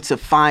just trying to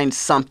find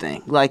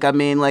something.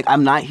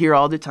 I'm not here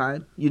all the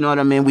time. You know what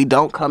I mean? We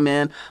don't come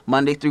in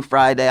Monday through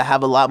Friday. I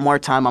have a lot more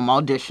time. I'm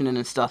auditioning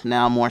and stuff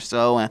now more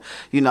so. And,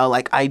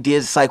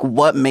 ideas,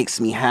 what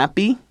makes me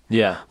happy?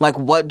 Yeah.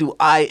 What do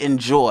I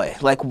enjoy?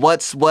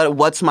 What's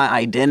my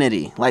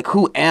identity?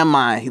 Who am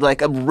I?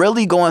 I'm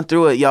really going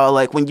through it, y'all.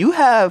 When you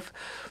have,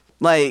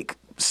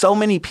 so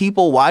many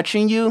people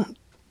watching you,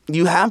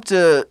 you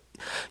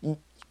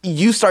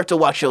start to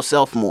watch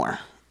yourself more.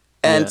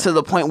 And to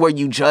the point where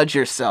you judge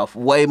yourself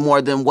way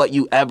more than what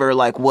you ever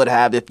like would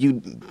have if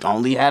you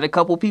only had a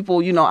couple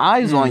people, you know,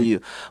 eyes on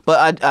you.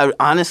 But I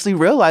honestly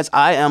realize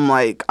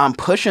I'm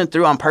pushing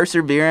through. I'm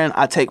persevering.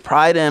 I take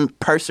pride in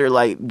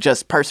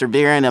just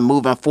persevering and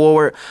moving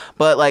forward.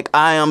 But like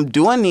I am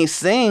doing these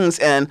things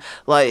and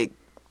like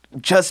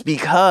just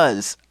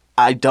because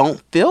I don't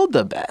feel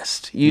the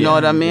best. You know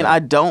what I mean? I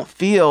don't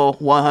feel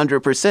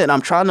 100%. I'm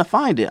trying to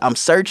find it. I'm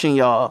searching,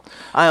 y'all.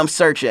 I am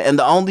searching. And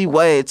the only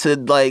way to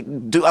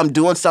I'm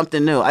doing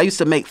something new. I used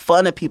to make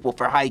fun of people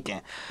for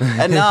hiking.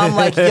 And now I'm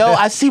like, yo,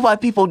 I see why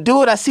people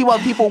do it. I see why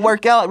people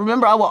work out.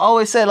 Remember, I will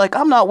always say, like,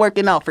 I'm not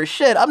working out for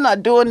shit. I'm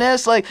not doing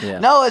this. Like,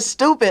 no, it's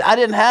stupid. I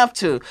didn't have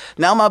to.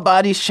 Now my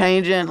body's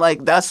changing.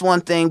 Like, that's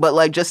one thing. But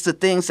like just the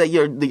things that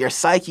your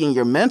psyche and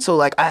your mental,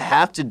 like I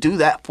have to do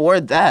that for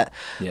that.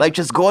 Like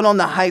just going on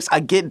the hikes, I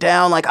get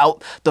down like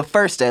out the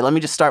first day. Let me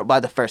just start by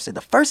the first day.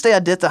 The first day I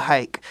did the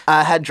hike,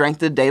 I had drank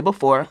the day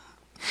before.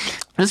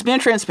 Just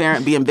being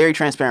very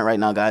transparent right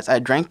now, guys. I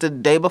drank the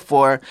day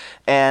before,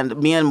 and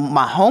me and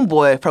my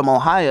homeboy from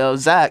Ohio,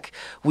 Zach,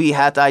 we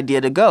had the idea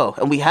to go.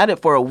 And we had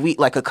it for a week,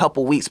 like a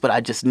couple weeks, but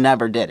I just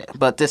never did it.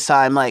 But this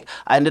time, like,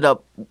 I ended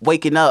up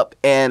waking up,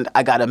 and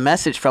I got a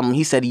message from him.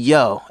 He said,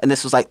 yo, and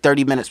this was like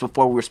 30 minutes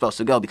before we were supposed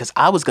to go, because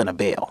I was going to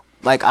bail.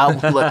 Like, I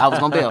was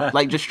going to bail.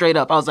 Like, just straight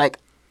up. I was like,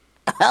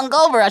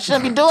 hungover. I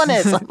shouldn't be doing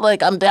this.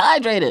 Like I'm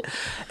dehydrated.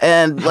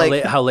 And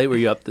like, how late were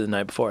you up the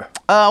night before?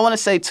 I want to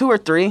say 2 or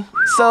 3.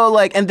 So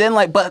like, and then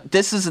like, but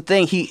this is the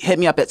thing. He hit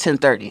me up at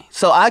 10:30,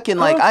 so I can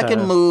I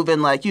can move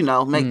and like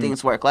make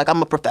things work. Like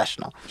I'm a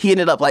professional. He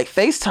ended up like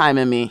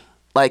FaceTiming me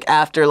like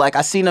after like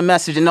I seen a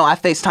message and I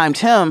FaceTimed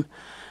him.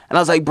 And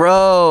I was like,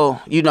 bro,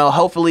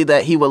 hopefully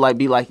that he would like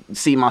be like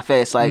see my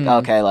face like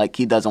okay, like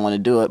he doesn't want to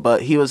do it.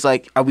 But he was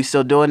like, are we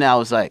still doing it? I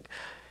was like,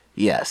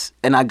 yes.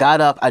 And I got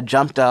up, I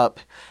jumped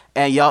up.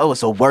 And y'all, it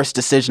was the worst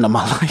decision of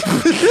my life.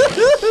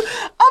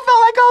 I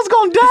felt like I was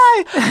gonna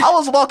die. I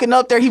was walking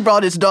up there. He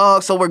brought his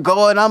dog, so we're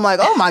going. I'm like,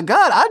 oh my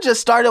God! I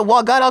just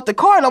got out the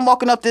car and I'm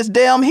walking up this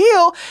damn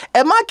hill,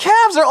 and my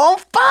calves are on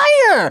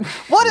fire.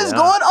 What is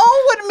going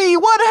on with me?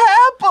 What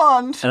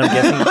happened? And I'm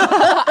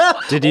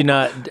guessing, did you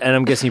not? And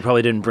I'm guessing you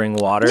probably didn't bring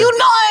water.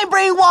 I ain't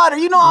bring water.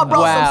 I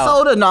brought some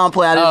soda. No, I'm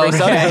playing. I didn't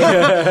bring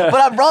soda. But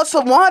I brought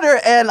some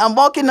water, and I'm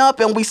walking up,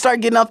 and we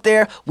start getting up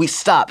there. We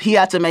stop. He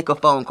had to make a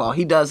phone call.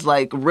 He does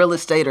like real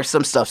estate or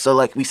some stuff. So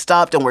like we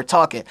stopped and we're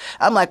talking.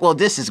 I'm like, well,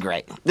 this is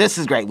great. This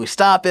is great. We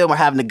stop it. We're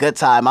having a good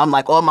time. I'm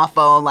like on my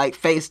phone, like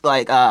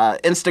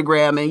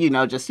Instagram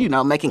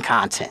and, making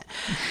content.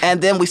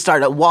 And then we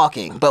started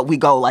walking, but we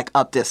go like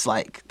up this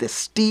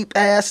steep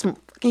ass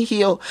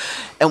hill,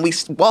 and we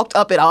walked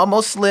up it. I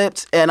almost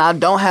slipped, and I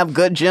don't have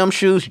good gym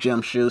shoes,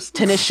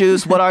 tennis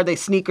shoes. What are they?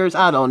 Sneakers?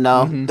 I don't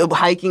know. The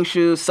hiking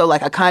shoes. So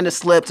like I kind of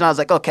slipped, and I was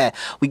like, okay.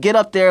 We get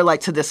up there like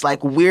to this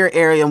like weird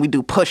area, and we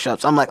do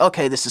push-ups. I'm like,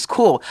 okay, this is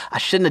cool. I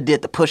shouldn't have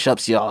did the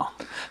push-ups, y'all.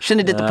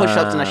 Shouldn't have did the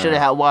push-ups, and I should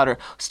have had water.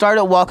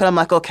 Started walking. I'm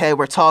like, okay,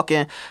 we're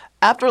talking.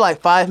 After like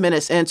 5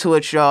 minutes into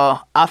it,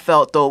 y'all, I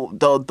felt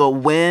the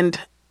wind.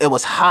 It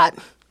was hot.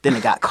 Then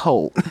it got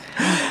cold.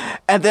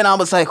 And then I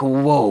was like,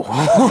 whoa,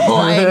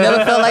 I ain't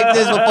never felt like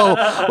this before.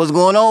 What's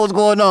going on? What's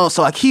going on?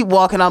 So I keep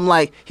walking. I'm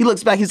like, he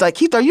looks back. He's like,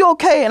 Keith, are you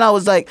okay? And I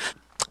was like,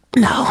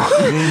 no.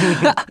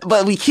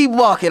 But we keep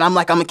walking. I'm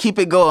like, I'm going to keep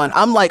it going.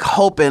 I'm like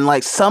hoping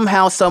like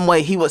somehow, some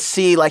way he would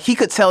see, like he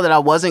could tell that I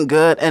wasn't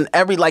good. And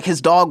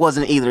his dog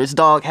wasn't either. His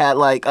dog had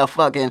like a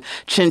fucking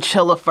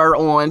chinchilla fur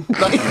on.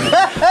 Like,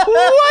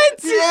 what?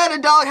 Yeah, the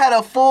dog had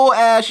a full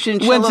ass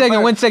chinchilla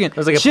fur. One second.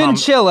 Like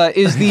chinchilla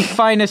is the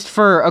finest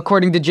fur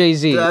according to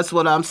Jay-Z. That's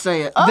what I'm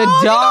saying.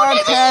 The dog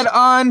had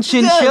on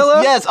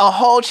chinchilla? Yes, a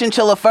whole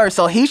chinchilla fur.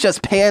 So he's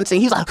just panting.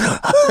 He's like,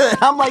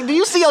 I'm like, do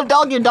you see your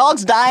dog? Your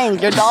dog's dying.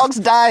 Your dog's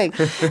dying.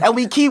 And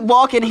we keep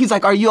walking. He's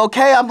like, are you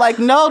okay? I'm like,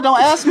 no,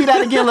 don't ask me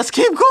that again. Let's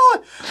keep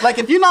going. Like,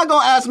 if you're not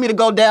going to ask me to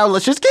go down,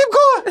 let's just keep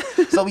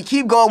going. So we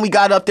keep going. We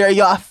got up there.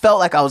 Yo, I felt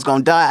like I was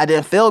going to die. I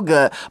didn't feel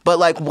good. But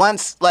like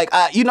once, like,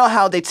 you know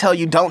how they tell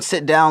you don't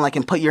sit down, like,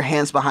 and put your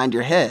hands behind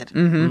your head.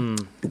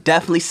 Mm-hmm.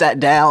 Definitely sat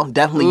down.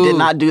 Definitely did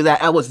not do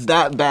that. It was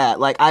that bad.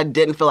 Like, I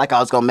didn't feel like I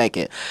was going to make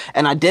it.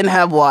 And I didn't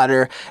have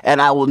water.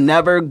 And I will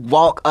never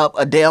walk up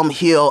a damn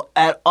hill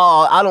at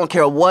all. I don't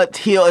care what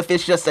hill, if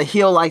it's just a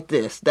hill like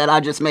this that I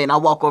just made and I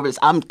walk over this,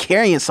 I'm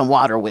carrying some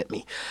water with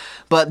me.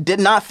 But did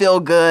not feel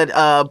good.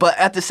 But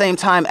at the same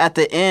time, at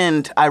the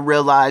end, I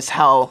realized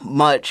how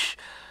much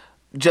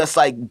just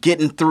like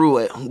getting through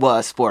it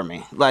was for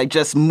me. Like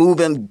just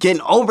moving,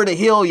 getting over the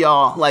hill,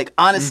 y'all. Like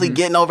honestly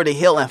getting over the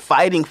hill and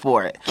fighting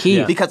for it.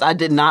 Key. Because I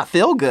did not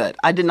feel good.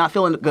 I did not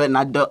feel good, and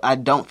I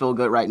don't feel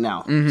good right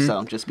now. So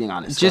I'm just being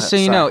honest. Just so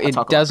you know, it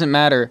doesn't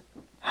matter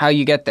how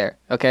you get there,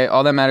 okay?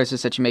 All that matters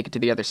is that you make it to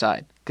the other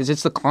side. Because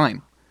it's the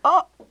climb.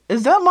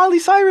 Is that Miley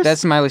Cyrus?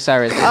 That's Miley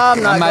Cyrus. I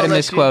might have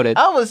misquoted.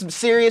 I was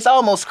serious. I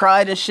almost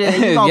cried and shit.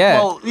 You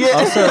quote. Yeah.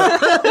 Also,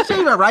 you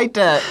shouldn't even write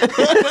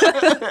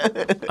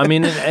that. I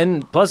mean,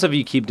 and plus if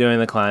you keep doing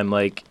the climb,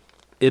 like,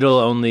 it'll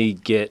only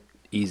get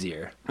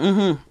easier.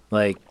 Mm-hmm.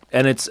 Like,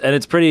 And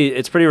it's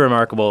pretty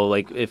remarkable.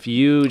 Like if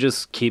you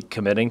just keep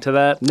committing to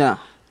that,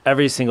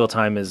 every single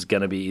time is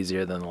gonna be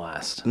easier than the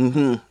last.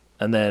 Mm-hmm.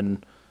 And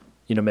then,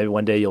 maybe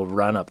one day you'll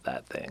run up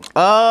that thing.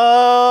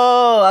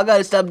 Oh, I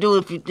gotta stop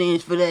doing a few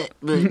things for that.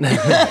 But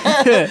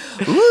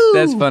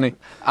That's funny.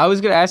 I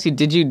was gonna ask you,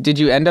 did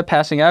you end up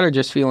passing out or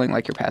just feeling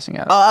like you're passing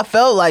out? Oh, I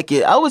felt like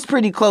it. I was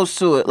pretty close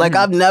to it. Like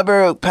I've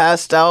never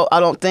passed out. I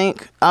don't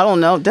think. I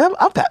don't know.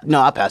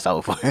 I passed out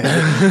before.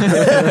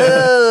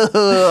 I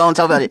don't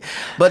talk about it.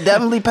 But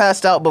definitely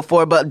passed out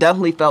before. But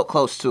definitely felt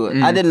close to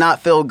it. I did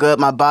not feel good.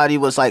 My body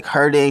was like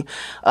hurting.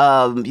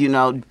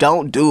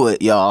 Don't do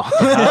it, y'all.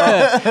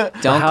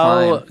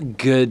 How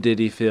good did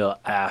he feel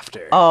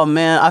after? Oh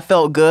man, I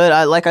felt good.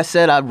 Like I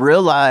said, I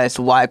realized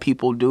why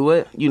people do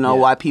it.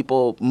 Why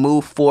people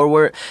move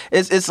forward.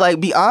 It's like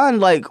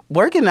beyond like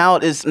working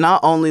out is not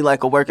only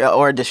like a workout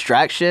or a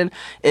distraction.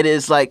 It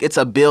is like it's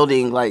a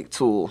building like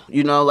tool.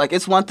 Like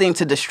it's one thing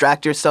to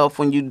distract yourself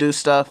when you do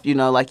stuff.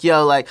 Like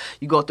like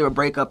you go through a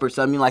breakup or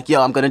something. You're like,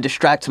 I'm gonna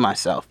distract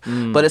myself.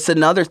 But it's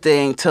another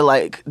thing to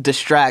like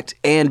distract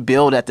and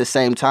build at the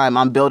same time.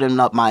 I'm building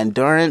up my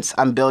endurance.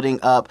 I'm building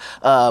up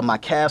my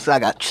calves. I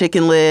got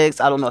chicken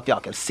legs. I don't know if y'all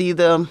can see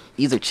them.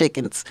 These are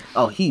chickens.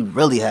 Oh, he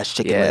really has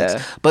chicken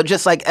legs. But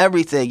just like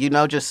everything,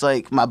 just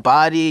like my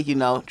body,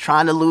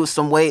 trying to lose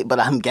some weight, but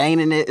I'm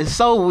gaining it. It's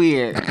so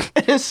weird.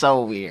 It's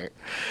so weird.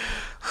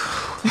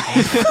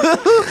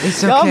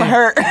 It's okay. I'm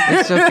hurt.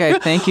 It's okay.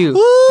 Thank you.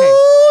 Hey.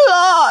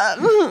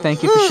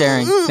 Thank you for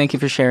sharing. Thank you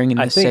for sharing in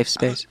this safe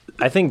space.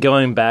 I think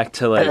going back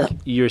to like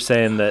you were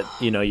saying that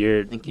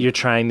you're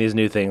trying these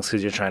new things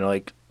because you're trying to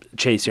like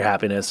chase your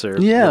happiness or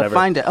whatever.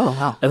 Find it. Oh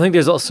wow. I think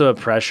there's also a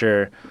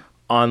pressure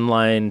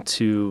online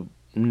to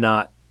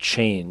not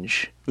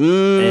change,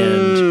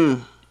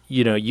 and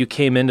you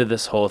came into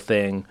this whole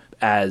thing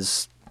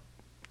as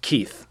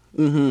Keith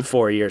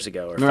 4 years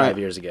ago or 5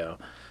 years ago,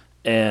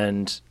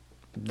 and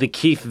the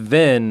Keith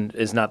then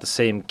is not the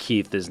same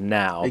Keith as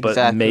now.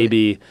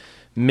 Exactly. But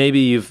maybe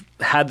you've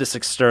had this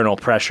external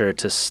pressure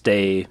to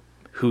stay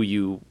who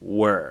you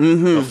were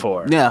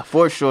before. Yeah,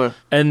 for sure.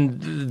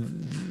 And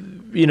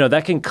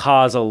that can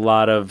cause a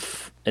lot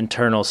of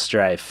internal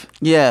strife.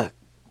 Yeah.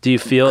 Do you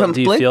feel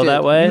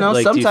that way?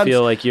 Like do you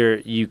feel like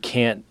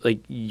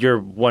you're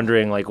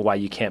wondering like why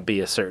you can't be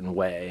a certain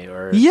way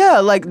or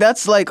like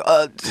that's like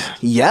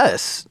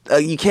yes.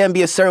 You can't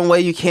be a certain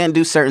way, you can't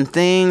do certain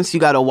things, you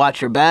got to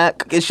watch your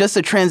back. It's just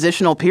a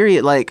transitional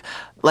period like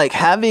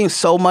having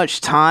so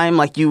much time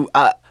like you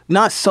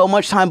not so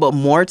much time but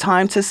more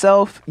time to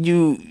self,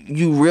 you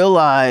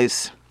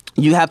realize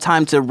you have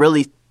time to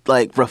really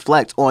like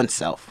reflect on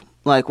self.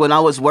 Like when I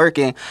was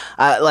working,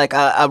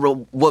 I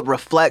would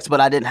reflect,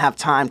 but I didn't have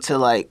time to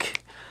like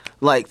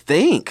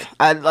think.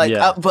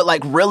 But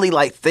like really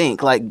like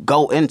think, like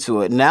go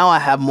into it. Now I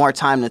have more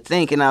time to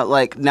think, and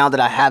now that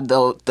I have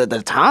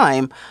the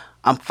time,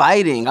 I'm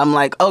fighting. I'm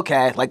like,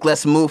 okay, like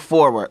let's move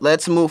forward.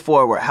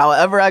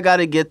 However I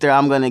gotta get there,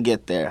 I'm gonna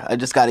get there. I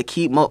just gotta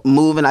keep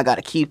moving. I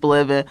gotta keep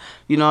living.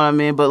 You know what I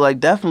mean? But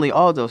like definitely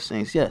all those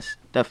things. Yes,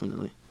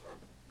 definitely.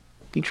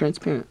 Be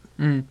transparent.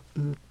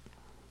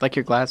 Like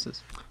your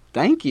glasses.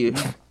 Thank you.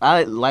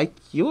 I like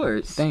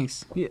yours.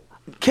 Thanks. Yeah.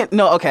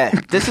 Okay.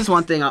 This is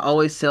one thing I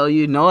always tell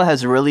you. Noah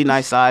has really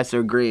nice eyes.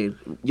 They're green.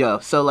 Yo,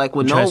 so like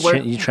when Noah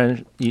works... You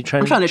trying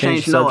to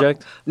change the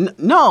subject?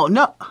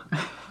 No.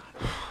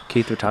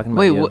 Keith, we're talking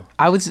about you.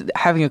 I was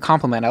having a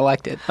compliment. I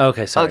liked it.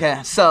 Okay, sorry.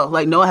 Okay, so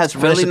like Noah has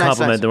Finish really the nice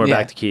compliment, eyes. then we're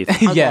back to Keith.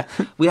 Okay. Yeah.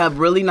 We have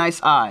really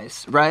nice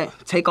eyes, right?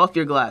 Take off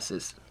your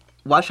glasses.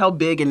 Watch how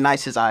big and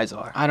nice his eyes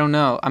are. I don't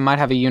know. I might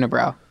have a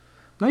unibrow.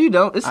 No, you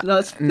don't. It's No?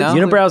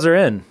 Unibrows are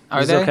in.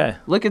 Are it's they? Okay.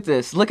 Look at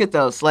this. Look at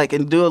those. Like,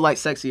 and do it like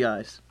sexy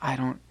eyes.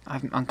 I'm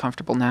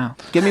uncomfortable now.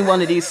 Give me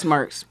one of these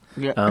smirks.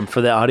 Yeah. For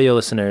the audio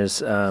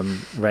listeners,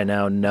 right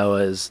now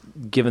Noah is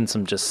giving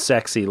some just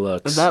sexy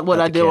looks. Is that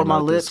what I did with my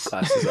his lips?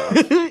 glasses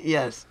off.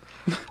 Yes.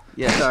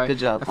 Yes. Sorry. Good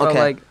job. I felt Okay.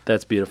 like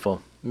That's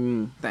beautiful.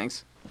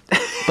 thanks.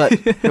 But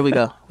here we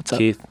go. What's up?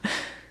 Keith,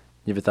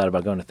 you ever thought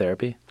about going to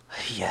therapy?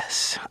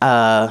 Yes.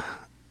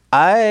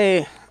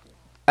 I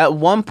at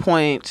one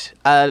point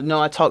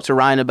I talked to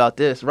Ryan about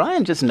this.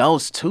 Ryan just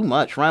knows too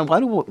much. Ryan, why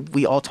do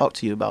we all talk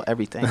to you about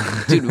everything?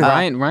 Dude,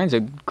 Ryan's a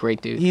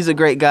great dude. He's a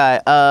great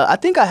guy. I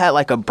think I had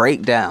like a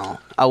breakdown,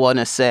 I want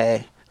to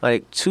say,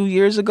 like 2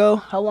 years ago.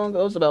 How long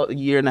ago? It was about a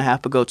year and a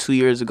half ago, 2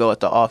 years ago at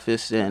the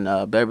office in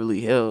Beverly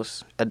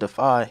Hills at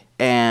Defy.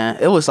 And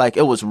it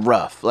was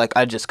rough. Like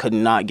I just could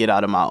not get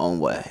out of my own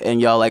way.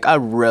 And y'all, like I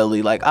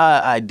really, like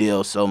I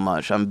deal so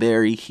much. I'm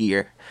very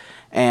here.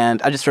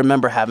 And I just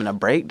remember having a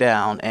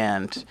breakdown,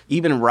 and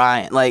even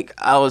Ryan, like,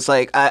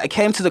 I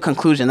came to the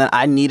conclusion that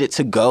I needed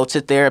to go to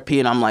therapy,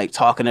 and I'm, like,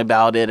 talking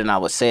about it, and I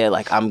would say,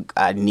 like,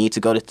 I need to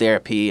go to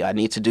therapy, I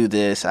need to do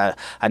this, I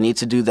need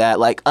to do that,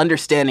 like,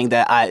 understanding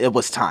that it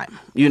was time,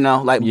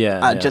 like,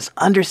 just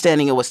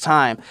understanding it was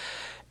time.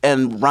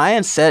 And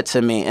Ryan said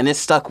to me, and it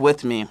stuck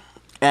with me,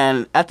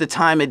 and at the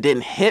time it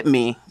didn't hit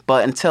me,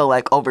 but until,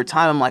 like, over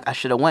time, I'm like, I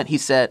should have went. He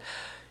said,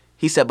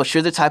 but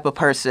you're the type of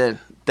person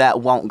that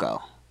won't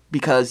go,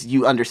 because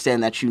you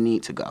understand that you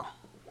need to go.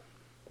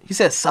 He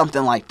said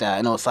something like that,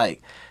 and it was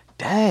like,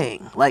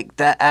 dang, like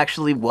that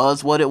actually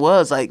was what it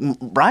was. Like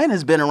Brian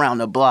has been around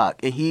the block,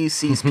 and he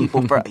sees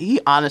people. He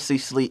honestly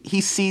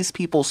he sees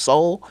people's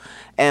soul,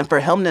 and for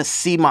him to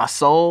see my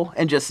soul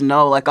and just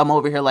know, like I'm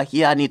over here, like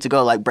yeah, I need to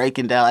go like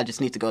breaking down. I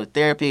just need to go to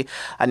therapy.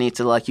 I need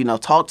to like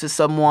talk to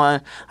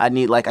someone. I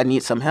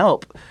need some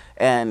help.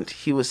 And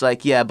he was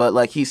like, yeah, but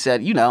like he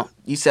said,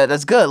 you said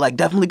that's good. Like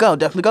definitely go,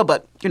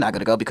 but you're not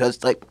gonna go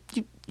because like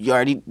you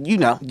already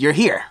you're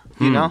here.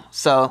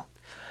 So.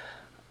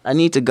 I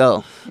need to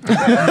go.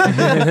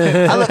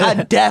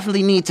 I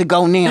definitely need to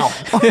go now.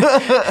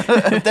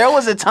 There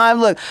was a time,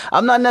 look,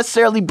 I'm not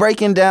necessarily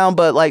breaking down,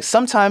 but like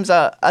sometimes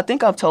I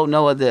think I've told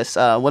Noah this,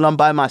 when I'm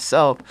by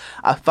myself,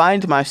 I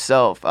find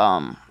myself,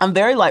 I'm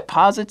very like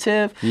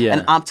positive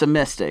and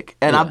optimistic.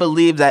 And I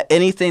believe that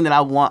anything that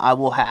I want, I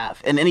will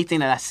have. And anything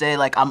that I say,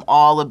 like I'm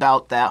all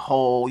about that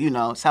whole,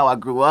 it's how I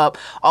grew up.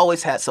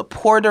 Always had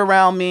support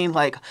around me.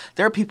 Like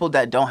there are people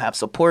that don't have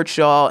support,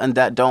 y'all, and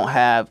that don't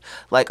have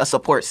like a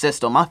support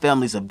system. My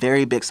family's a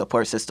very big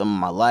support system in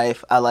my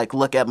life. I like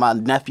look at my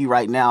nephew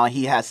right now, and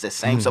he has the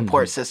same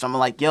support system. I'm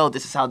like, yo,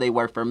 this is how they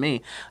work for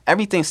me.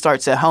 Everything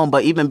starts at home,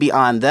 but even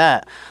beyond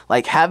that,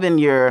 like having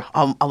your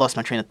I lost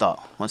my train of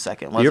thought. 1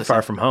 second. You're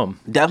far from home.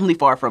 Definitely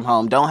far from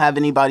home. Don't have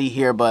anybody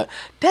here, but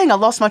dang, I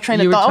lost my train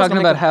of thought. You were talking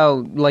about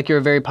how like you're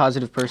a very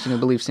positive person who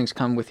believes things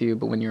come with you,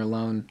 but when you're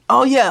alone.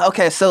 Oh yeah,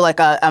 okay. So like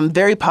I'm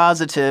very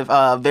positive,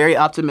 very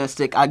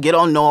optimistic. I get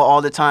on Noah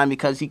all the time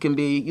because he can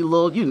be a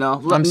little,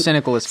 I'm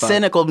cynical as fuck.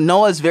 Cynical.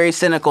 Noah's very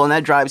cynical, and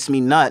that drives me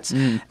nuts.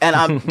 And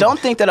I don't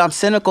think that I'm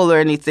cynical or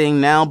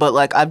anything now, but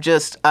like I've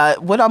just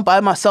when I'm by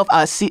myself,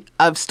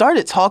 I've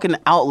started talking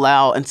out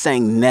loud and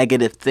saying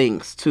negative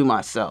things to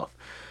myself,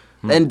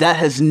 and that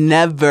has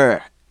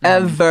never,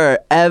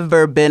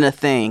 ever been a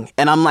thing.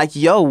 And I'm like,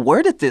 yo,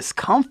 where did this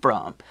come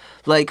from?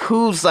 Like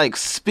who's like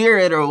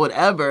spirit or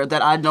whatever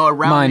that I know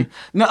around Mine.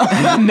 me?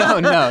 No,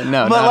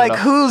 no. But like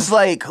who's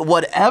like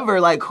whatever,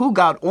 like who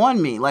got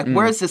on me? Like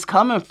where is this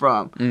coming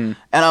from? And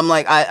I'm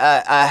like,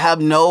 I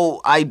have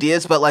no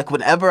ideas, but like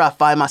whenever I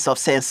find myself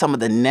saying some of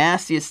the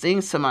nastiest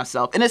things to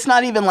myself, and it's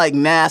not even like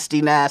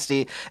nasty,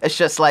 it's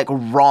just like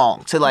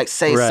wrong to like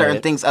say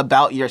certain things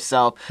about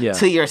yourself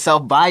to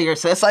yourself by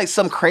yourself. It's like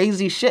some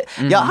crazy shit.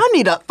 Yo, I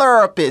need a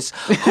therapist.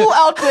 Who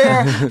out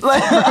there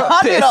like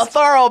I need a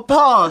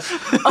therapist.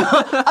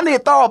 I need a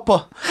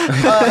therapist.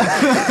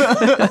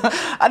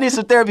 I need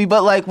some therapy.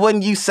 But like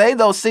when you say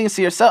those things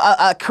to yourself,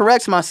 I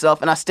correct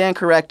myself and I stand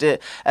corrected,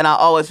 and I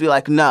always be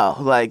like, no,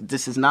 like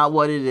this is not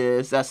what it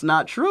is. That's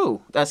not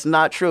true. That's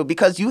not true,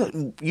 because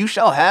you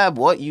shall have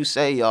what you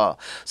say, y'all.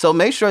 So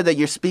make sure that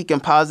you're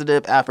speaking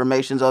positive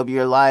affirmations over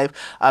your life.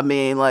 I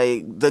mean,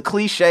 like the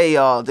cliche,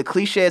 y'all. The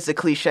cliche is a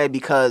cliche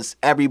because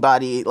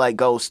everybody like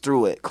goes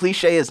through it.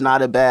 Cliche is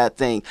not a bad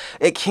thing.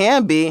 It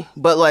can be,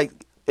 but like,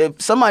 if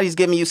somebody's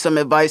giving you some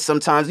advice,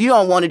 sometimes you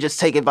don't want to just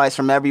take advice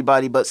from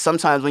everybody, but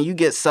sometimes when you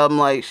get something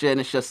like shit and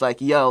it's just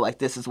like, yo, like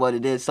this is what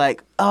it is.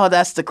 Like, oh,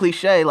 that's the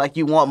cliche. Like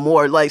you want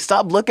more. Like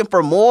stop looking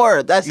for more.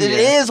 It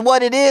is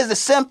what it is.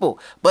 It's simple,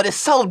 but it's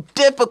so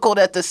difficult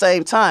at the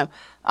same time.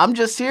 I'm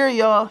just here,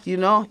 y'all.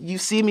 You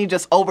see me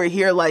just over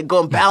here like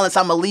going balance.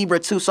 I'm a Libra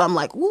too, so I'm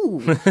like,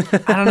 ooh.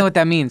 I don't know what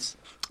that means.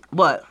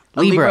 What?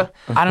 Libra.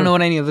 I don't know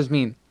what any of those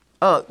mean.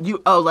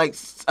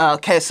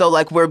 Okay, so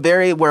like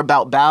we're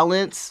about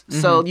balance.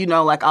 So,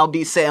 like I'll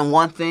be saying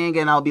one thing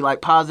and I'll be like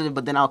positive,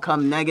 but then I'll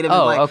come negative.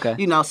 Oh, and, like,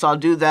 okay. So I'll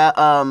do that.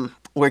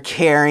 We're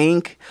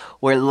caring,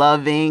 we're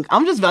loving.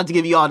 I'm just about to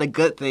give you all the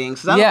good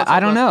things. I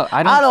don't know.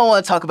 I don't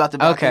want to talk about the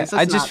bad things.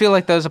 I just feel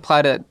like those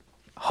apply to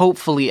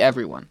hopefully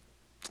everyone.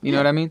 You know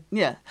what I mean?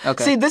 Yeah.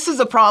 Okay. See, this is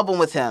a problem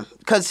with him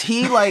because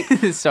he like.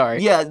 Sorry.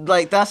 Yeah,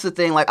 like that's the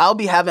thing. Like I'll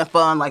be having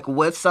fun like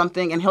with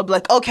something, and he'll be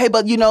like, "Okay,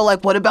 but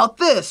like what about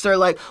this?" Or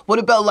like, "What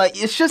about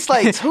like?" It's just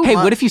like too hey,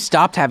 much. what if you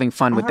stopped having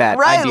fun with that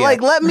right, idea?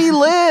 like let me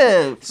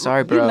live.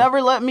 Sorry, bro. You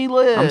never let me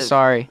live. I'm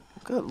sorry.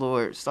 Good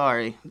Lord,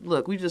 sorry.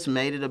 Look, we just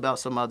made it about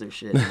some other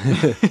shit.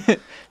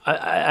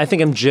 I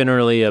think I'm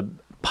generally a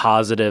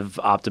positive,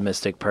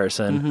 optimistic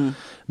person.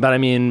 But I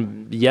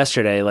mean,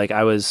 yesterday, like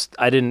I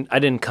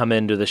didn't come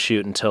into the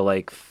shoot until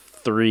like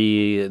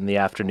 3 in the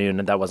afternoon,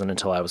 and that wasn't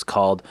until I was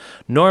called.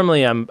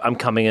 Normally, I'm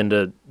coming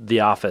into the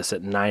office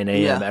at 9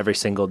 a.m. every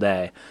single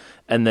day,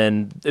 and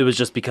then it was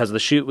just because the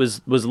shoot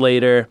was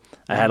later.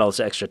 I had all this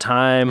extra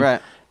time,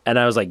 and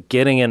I was like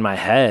getting in my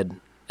head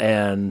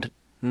and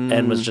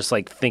was just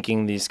like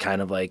thinking these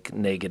kind of like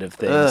negative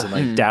things and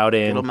like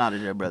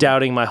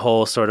doubting my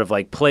whole sort of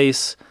like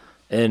place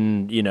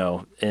in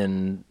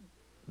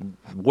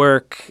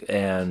work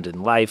and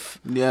in life.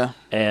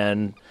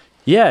 And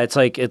it's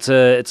like it's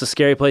a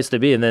scary place to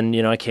be. And then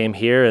I came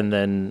here and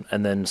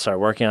then started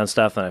working on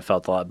stuff, and I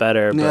felt a lot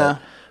better.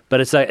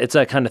 But it's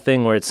that kind of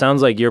thing where it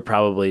sounds like you're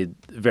probably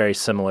very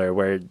similar,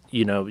 where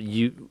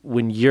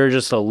when you're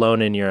just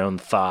alone in your own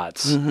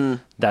thoughts,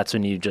 that's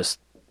when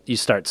you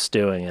start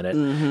stewing in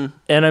it.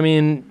 And I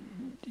mean,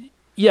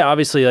 yeah,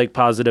 obviously like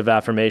positive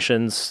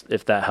affirmations,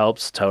 if that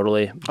helps,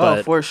 totally.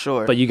 But, for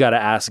sure. But you got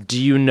to ask,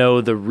 do you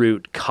know the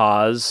root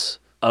cause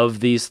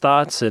of these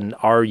thoughts, and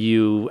are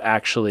you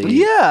actually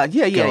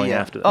going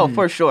after them? Oh,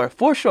 for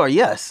sure,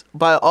 yes,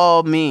 by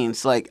all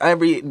means, like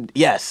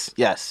yes,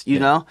 you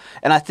know.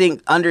 And I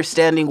think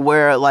understanding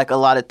where like a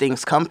lot of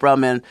things come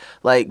from, and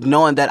like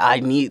knowing that I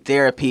need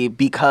therapy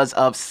because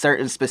of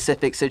certain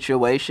specific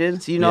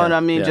situations, you know what I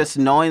mean? Just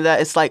knowing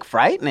that, it's like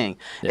frightening.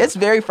 It's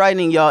very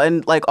frightening, y'all.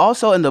 And like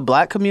also in the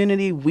Black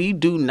community, we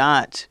do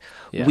not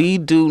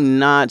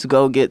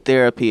go get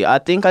therapy. I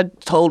think I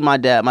told my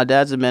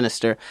dad's a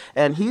minister,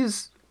 and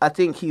I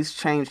think he's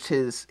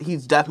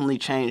definitely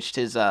changed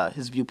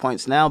his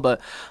viewpoints now. But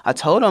I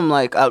told him,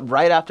 like,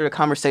 right after the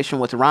conversation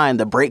with Ryan,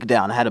 the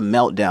breakdown, I had a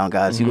meltdown,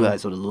 guys. You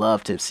guys would have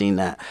loved to have seen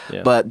that.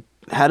 Yeah. But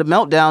had a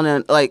meltdown,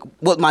 and like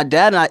what my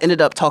dad and I ended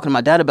up talking to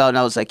my dad about, and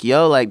I was like,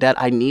 yo, like, Dad,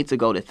 I need to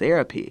go to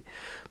therapy.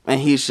 And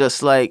he's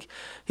just like,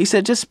 he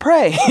said, just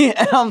pray.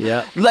 And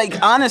I'm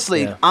like,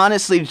 honestly,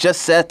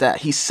 just said that.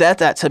 He said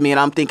that to me, and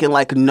I'm thinking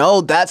like,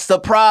 no, that's the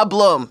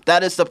problem.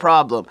 That is the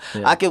problem.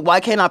 Yeah. Why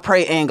can't I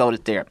pray and go to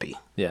therapy?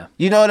 Yeah.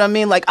 You know what I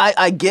mean? Like,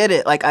 I get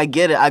it. Like, I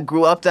get it. I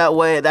grew up that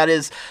way. That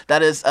is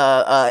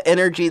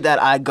energy that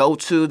I go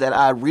to, that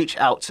I reach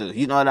out to.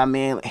 You know what I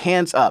mean?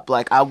 Hands up.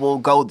 Like, I will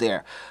go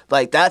there.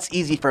 Like, that's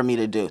easy for me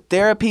to do.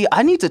 Therapy,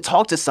 I need to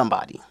talk to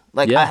somebody.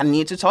 Like, I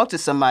need to talk to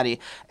somebody.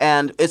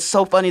 And it's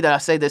so funny that I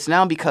say this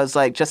now because,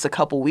 like, just a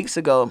couple weeks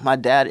ago, my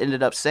dad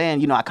ended up saying,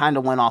 you know, I kind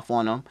of went off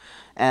on him.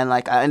 And,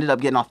 like, I ended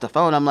up getting off the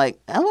phone. I'm like,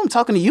 what I'm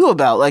talking to you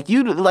about? Like,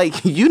 you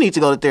need to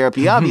go to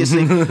therapy,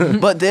 obviously.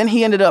 But then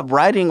he ended up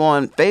writing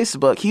on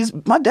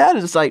Facebook. My dad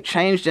is, like,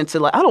 changed into,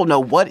 like, I don't know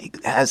what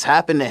has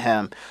happened to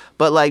him.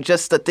 But, like,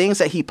 just the things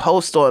that he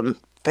posts on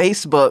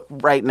Facebook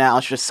right now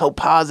is just so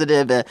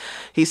positive. And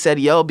he said,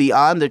 yo,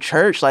 beyond the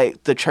church,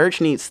 like, the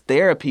church needs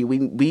therapy. We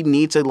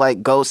need to,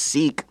 like, go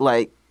seek,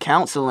 like,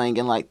 counseling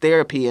and like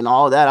therapy and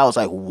all that. I was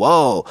like,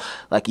 whoa,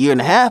 like a year and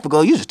a half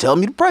ago, you just tell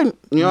me to pray. You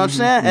know what I'm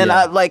saying? And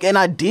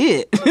I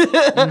did.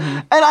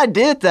 And I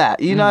did that.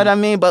 You know what I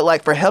mean? But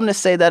like for him to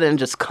say that and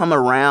just come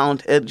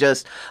around, it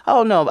just, I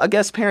don't know. I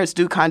guess parents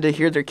do kind of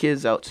hear their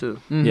kids out too.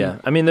 Yeah.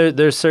 I mean,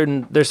 there's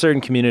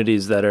certain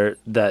communities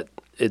that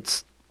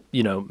it's,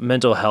 you know,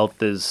 mental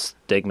health is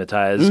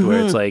stigmatized,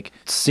 where it's like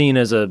seen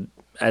as a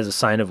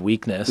sign of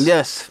weakness.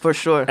 Yes, for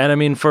sure. And I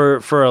mean,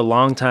 for a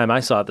long time, I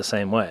saw it the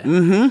same way.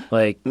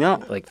 Like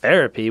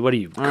therapy. What are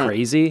you,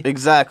 crazy?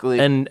 Exactly.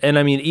 And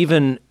I mean,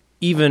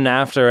 even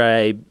after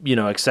I, you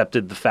know,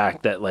 accepted the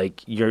fact that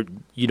like you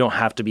don't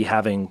have to be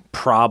having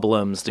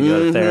problems to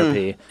go to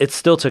therapy, it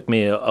still took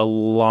me a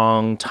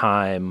long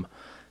time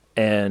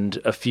and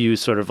a few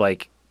sort of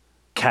like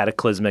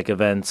cataclysmic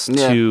events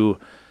to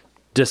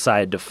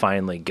decide to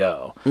finally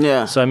go.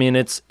 Yeah. So I mean,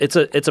 it's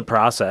a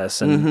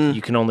process, and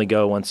you can only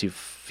go once you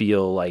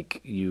feel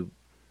like you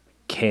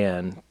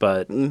can.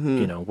 But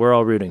you know, we're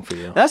all rooting for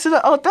you. That's it.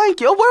 Oh, thank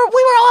you. We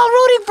were all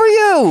rooting for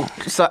you.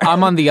 So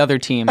I'm on the other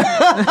team.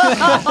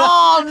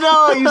 Oh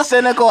no, you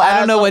cynical. I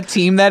don't know what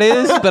team that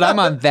is, but I'm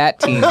on that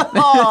team.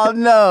 Oh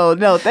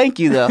no. Thank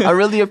you though. I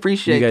really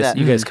appreciate that.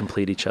 You guys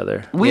complete each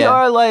other. We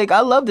are like, I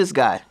love this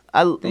guy.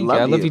 I love you.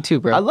 I love you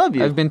too, bro. I love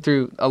you. I've been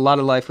through a lot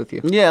of life with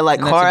you. Yeah, like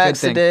car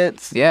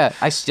accidents. Yeah,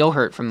 I still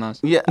hurt from those.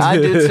 Yeah, I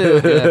do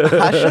too.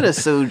 Yeah. I should have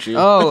sued you.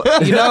 Oh,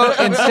 you know,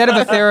 instead of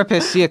a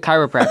therapist, see a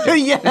chiropractor.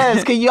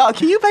 Yes. Can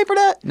you pay for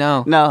that?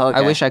 No. Okay.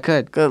 I wish I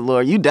could. Good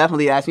Lord. You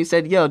definitely asked me. You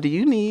said, yo, do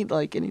you need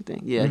like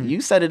anything? Yeah, you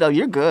set it up.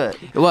 You're good.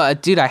 Well,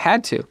 dude, I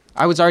had to.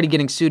 I was already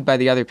getting sued by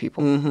the other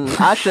people.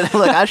 I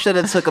should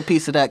have took a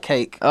piece of that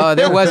cake. Oh,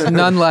 there was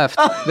none left.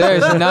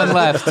 There's none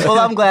left. Well,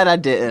 I'm glad I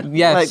didn't.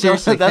 Yeah, like,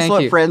 seriously, that's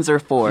what friends are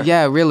for.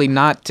 Yeah, really,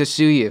 not to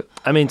sue you.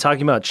 I mean,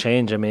 talking about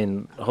change, I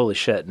mean, holy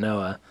shit,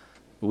 Noah.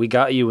 We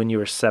got you when you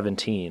were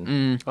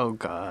 17. Oh,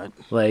 God.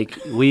 Like,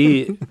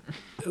 we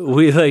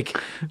like,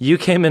 you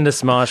came into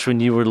Smosh when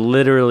you were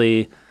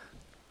literally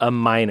a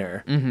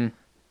minor.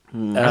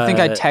 I think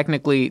I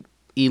technically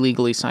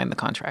illegally signed the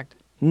contract.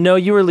 No,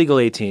 you were legal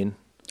 18.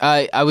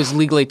 I was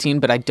legal 18,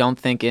 but I don't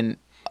think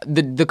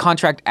the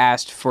contract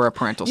asked for a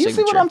parental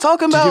signature. You see what I'm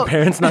talking about? Did your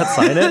parents not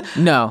sign it?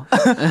 No.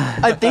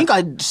 I think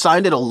I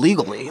signed it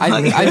illegally.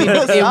 I mean,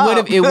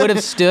 it would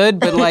have stood,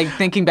 but like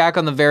thinking back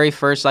on the very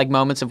first like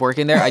moments of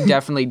working there, I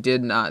definitely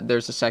did not.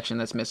 There's a section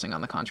that's missing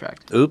on the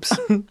contract. Oops.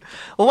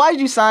 Well, why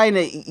did you sign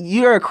it?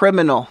 You're a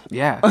criminal.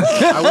 Yeah,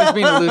 I was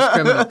being a loose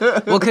criminal.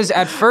 Well, because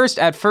at first,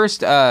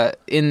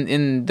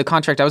 in the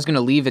contract, I was going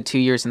to leave at 2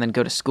 years and then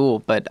go to school,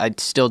 but I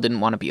still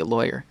didn't want to be a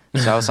lawyer.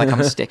 So I was like, I'm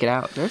going to stick it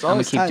out. I'm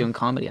going to keep doing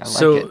comedy. I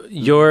like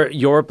it.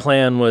 Your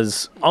plan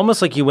was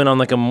almost like you went on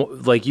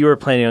like you were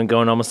planning on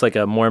going almost like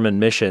a Mormon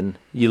mission.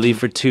 You leave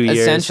for 2 years.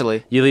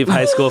 Essentially. You leave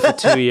high school for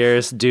 2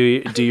 years, do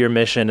your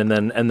mission, and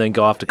then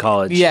go off to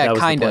college. Yeah, that was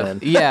kind the plan.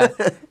 of. Yeah.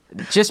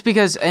 Just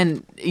because,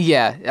 and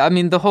yeah, I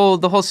mean, the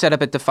whole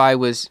setup at Defy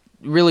was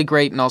really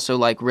great and also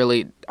like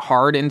really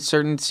hard in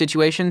certain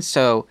situations.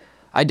 So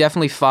I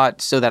definitely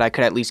fought so that I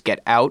could at least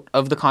get out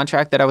of the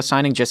contract that I was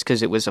signing, just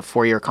because it was a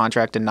 4-year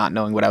contract and not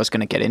knowing what I was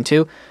going to get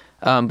into.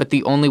 But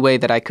the only way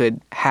that I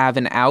could have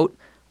an out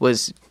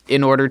was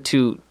in order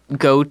to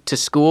go to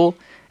school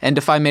And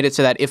Defy made it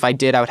so that if I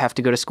did, I would have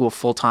to go to school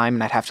full time,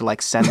 and I'd have to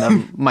like send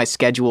them my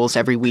schedules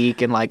every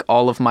week, and like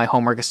all of my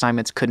homework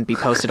assignments couldn't be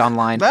posted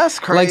online. That's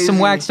crazy. Like some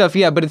whack stuff,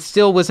 yeah. But it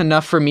still was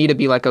enough for me to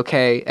be like,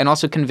 okay, and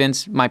also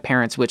convince my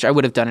parents, which I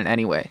would have done it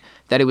anyway,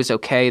 that it was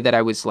okay that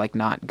I was like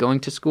not going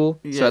to school.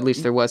 So at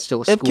least there was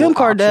still a school If Kim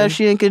option.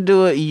 Kardashian can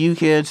do it, you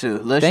can too.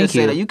 Let's Thank just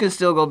say you. that you can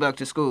still go back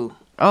to school.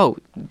 Oh,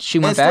 she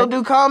went And back? still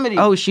do comedy.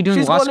 Oh, is she doing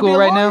She's law going to school be a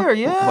right now? lawyer,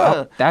 yeah.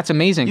 Wow, that's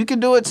amazing. You can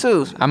do it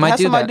too. I might Have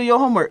do somebody that. do your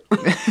homework.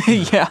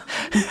 Yeah.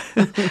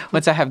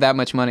 Once I have that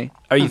much money.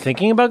 Are you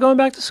thinking about going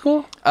back to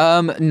school?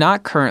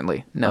 Not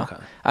currently, no. Okay.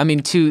 I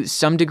mean, to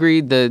some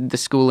degree, the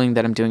schooling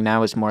that I'm doing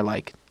now is more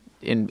like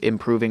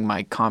improving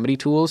my comedy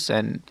tools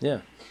and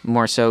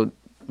more so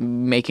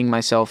making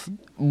myself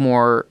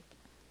more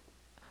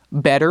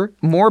better.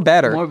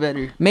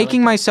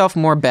 Making myself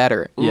more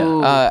better.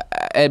 Yeah.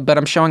 But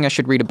I'm showing I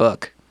should read a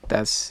book.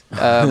 That's,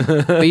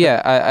 but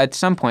yeah, at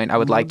some point I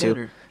would like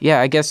to.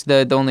 Yeah, I guess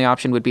the only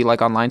option would be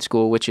like online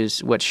school, which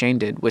is what Shane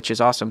did, which is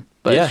awesome.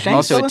 But Yeah. Shane's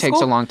also still it in takes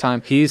school? a long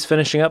time. He's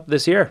finishing up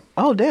this year.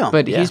 Oh, damn.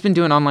 But he's been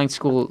doing online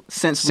school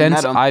Since we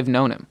met him. I've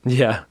known him.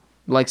 Yeah.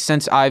 Like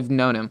since I've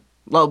known him.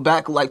 Well,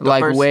 back like the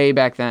Like first... way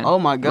back then. Oh,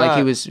 my God. Like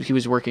he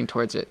was working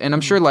towards it. And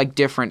I'm sure like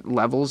different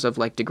levels of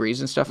like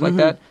degrees and stuff like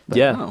that. But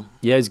Yeah.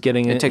 Yeah, he's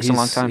getting it. It takes a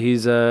long time.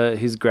 He's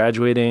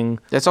graduating.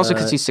 That's also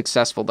because he's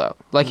successful though.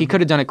 Like he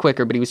could have done it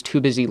quicker, but he was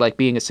too busy like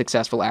being a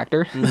successful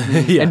actor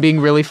Yeah. and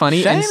being really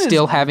funny Shane and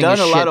still has having done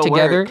his a lot shit of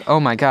together. work. Oh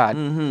my God.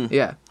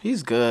 Yeah.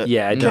 He's good.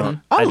 Yeah, I don't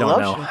I know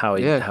love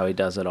Shane. how he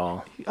does it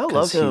all. I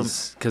love him.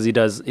 Because he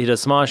does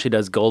Smosh, he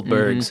does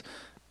Goldbergs,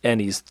 and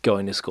he's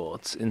going to school.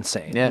 It's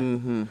insane.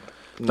 Yeah.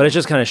 But it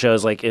just kind of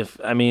shows, like,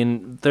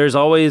 there's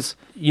always,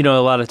 a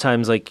lot of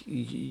times, like,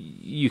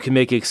 you can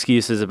make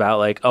excuses about,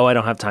 like, oh, I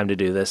don't have time to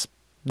do this.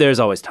 There's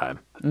always time.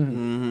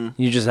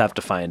 You just have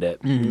to find it.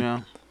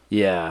 Yeah.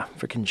 Yeah,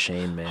 freaking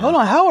Shane, man. Hold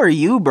on. How are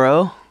you,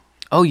 bro?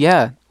 Oh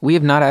yeah. We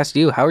have not asked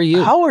you. How are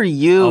you? How are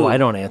you? Oh, I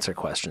don't answer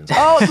questions.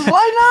 Oh,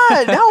 why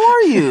not? How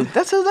are you?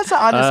 That's an honest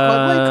question.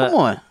 Like, come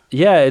on.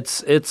 Yeah,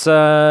 it's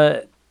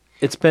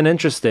been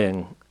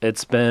interesting.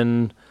 It's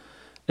been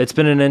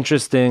an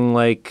interesting,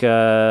 like,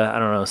 I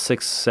don't know,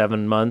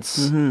 6-7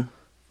 months.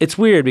 It's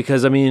weird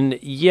because, I mean,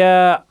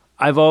 yeah,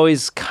 I've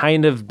always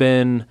kind of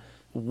been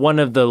one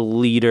of the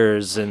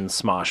leaders in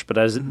Smosh,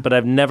 but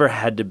I've never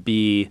had to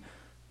be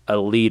a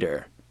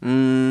leader. You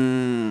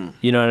know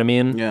what I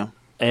mean? Yeah.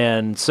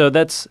 And so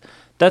that's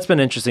been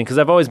interesting because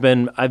I'm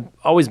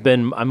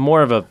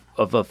more of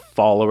a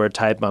follower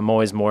type. I'm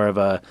always more of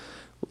a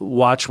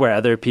watch where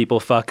other people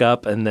fuck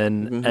up and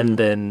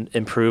then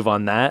improve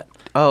on that.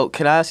 Oh,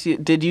 can I ask you,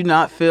 did you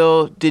not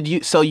feel,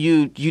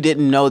 you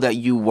didn't know that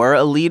you were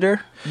a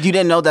leader? You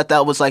didn't know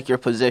that was like your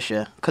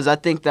position? Because I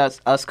think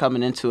that's us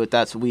coming into it,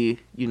 we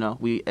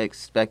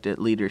expected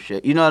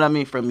leadership. You know what I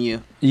mean, from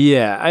you?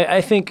 Yeah, I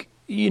think,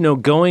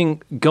 going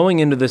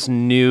into this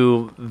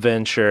new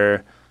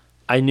venture,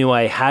 I knew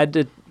I had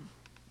to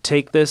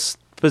take this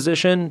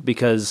position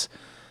because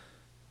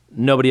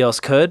nobody else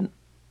could.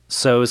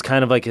 So it was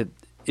kind of like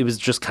it was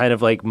just kind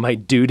of like my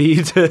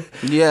duty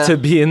to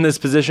be in this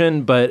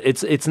position, but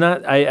it's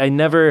not. I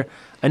never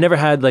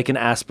had like an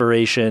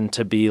aspiration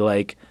to be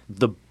like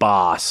the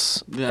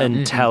boss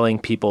and telling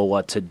people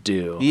what to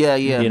do. Yeah,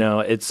 yeah.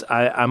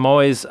 I'm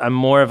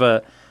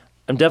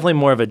definitely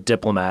more of a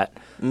diplomat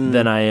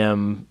than I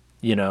am.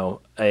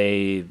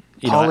 I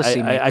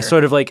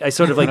sort of like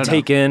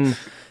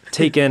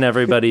take in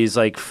everybody's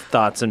like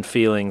thoughts and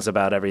feelings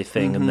about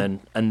everything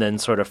and then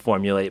sort of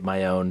formulate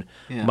my own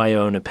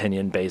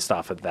opinion based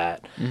off of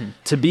that.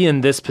 To be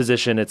in this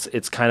position,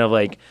 it's kind of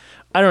like,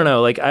 I don't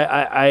know, like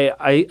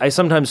I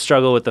sometimes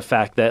struggle with the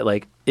fact that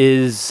like,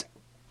 is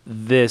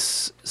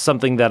this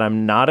something that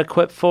I'm not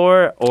equipped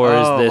for, or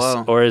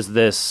is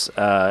this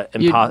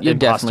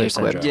imposter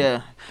syndrome?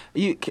 Yeah.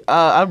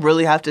 I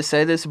really have to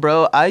say this,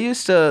 bro. I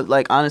used to,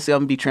 like, honestly, I'm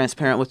gonna be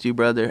transparent with you,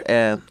 brother.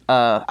 And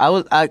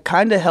I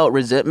kind of held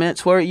resentment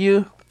toward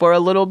you for a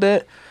little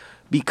bit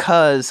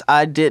because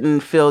I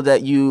didn't feel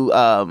that you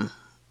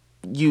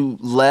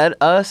led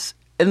us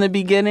in the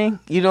beginning.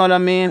 You know what I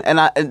mean?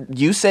 And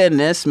you saying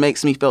this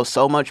makes me feel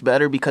so much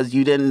better because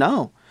you didn't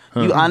know.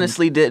 You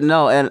honestly didn't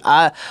know. And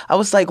I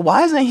was like,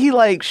 why isn't he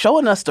like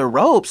showing us the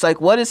ropes? Like,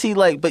 what is he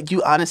like? But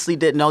you honestly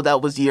didn't know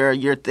that was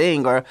your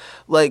thing, or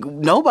like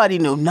nobody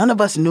knew. None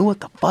of us knew what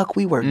the fuck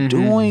we were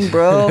doing,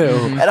 bro.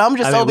 And I'm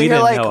just over here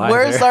like,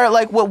 where's our,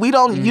 like, what we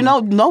don't,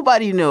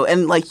 nobody knew.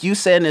 And like you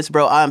saying this,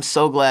 bro, I'm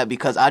so glad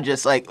because I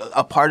just like,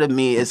 a part of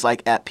me is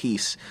like at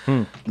peace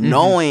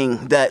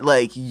knowing that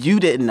like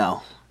you didn't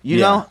know. You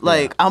know,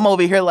 like, I'm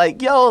over here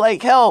like, yo,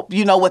 like, help,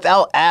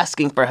 without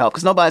asking for help.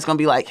 Because nobody's going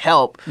to be like,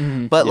 help.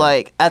 But,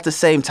 like, at the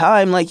same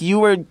time, like,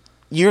 you're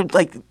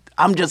like,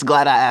 I'm just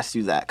glad I asked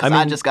you that. Because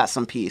I just got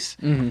some peace.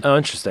 Oh,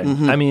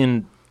 interesting. I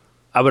mean,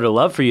 I would have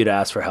loved for you to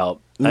ask for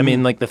help. I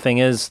mean, like, the thing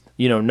is,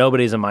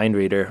 nobody's a mind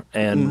reader,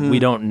 and we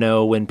don't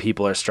know when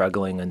people are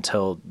struggling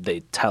until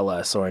they tell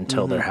us or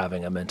until they're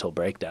having a mental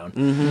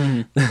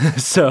breakdown.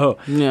 So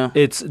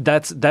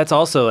that's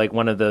also like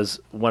one of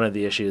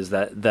the issues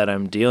that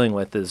I'm dealing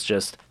with is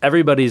just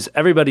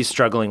everybody's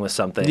struggling with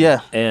something. Yeah.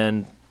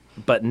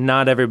 But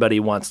not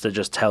everybody wants to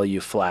just tell you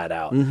flat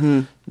out.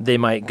 They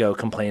might go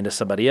complain to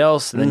somebody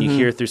else, and then you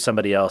hear through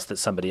somebody else that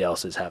somebody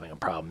else is having a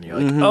problem. You're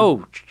like,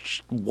 oh,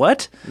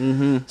 what?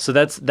 So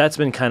that's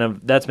been kind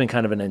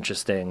of an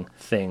interesting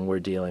thing we're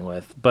dealing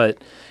with. But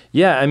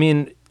yeah, I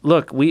mean,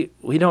 look, we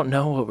don't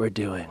know what we're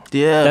doing.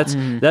 Yeah, that's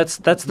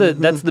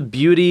the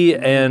beauty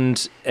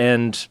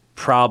and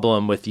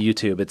problem with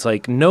YouTube. It's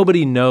like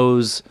nobody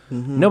knows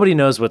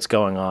what's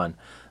going on.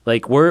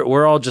 Like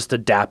we're all just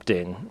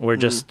adapting. We're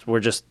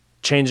just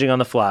changing on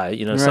the fly.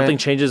 Something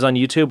changes on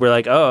YouTube. We're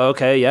like, oh,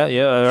 okay, yeah,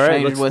 all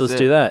right, let's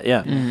do that.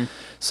 Yeah.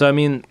 So I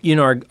mean,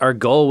 our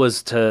goal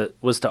was to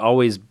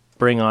always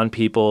bring on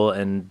people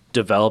and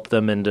develop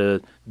them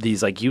into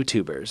these like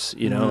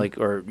YouTubers,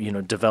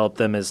 or develop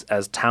them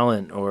as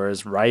talent or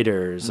as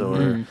writers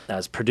or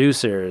as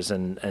producers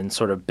and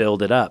sort of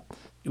build it up.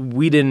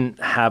 We didn't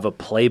have a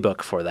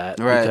playbook for that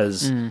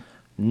because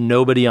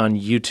nobody on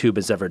YouTube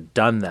has ever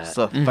done that. It's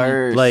the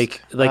first.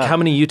 Like how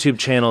many YouTube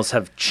channels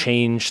have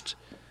changed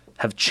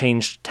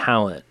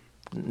talent?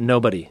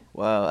 Nobody.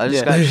 Wow, I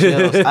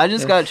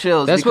just got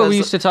chills. That's what we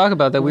used to talk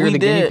about, that we were the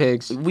guinea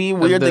pigs. We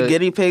were the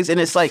guinea pigs, and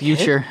it's like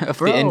future of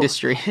the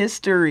industry.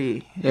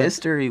 History.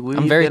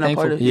 I'm very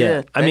thankful.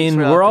 I mean,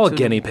 we're all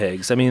guinea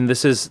pigs. I mean,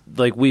 this is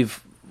like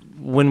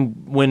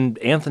when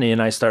Anthony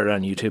and I started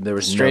on YouTube, there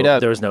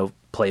was no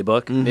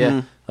playbook.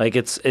 Yeah. Like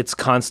it's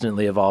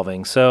constantly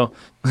evolving. So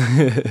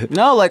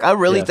no, like I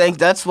really think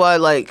that's why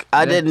like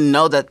I didn't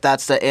know that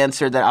that's the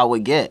answer that I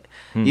would get.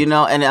 And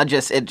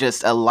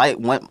a light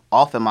went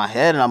off in my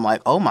head and I'm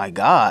like, "Oh my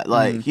God."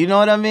 Like, you know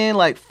what I mean?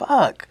 Like,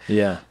 fuck.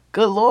 Yeah.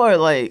 Good Lord,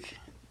 like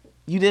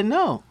you didn't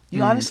know.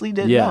 You honestly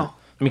didn't know.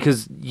 I mean,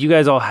 because you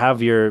guys all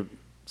have your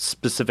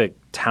specific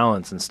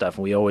talents and stuff,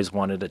 and we always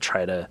wanted to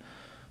try to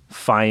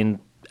find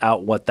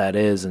out what that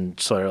is and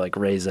sort of like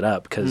raise it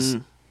up because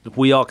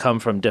we all come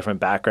from different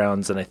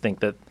backgrounds, and I think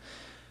that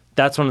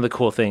that's one of the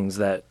cool things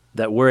that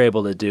we're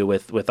able to do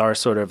with our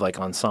sort of like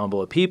ensemble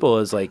of people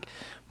is like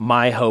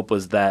my hope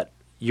was that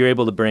you're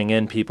able to bring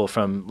in people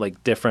from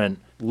like different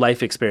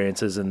life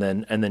experiences and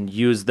then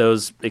use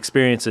those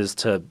experiences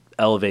to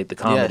elevate the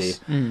comedy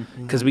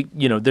because we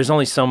there's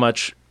only so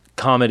much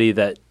comedy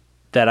that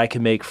I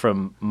can make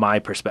from my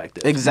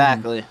perspective.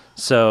 Exactly.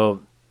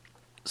 So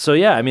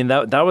yeah, I mean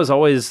that was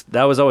always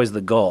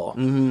the goal.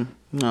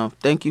 No,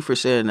 thank you for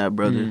saying that,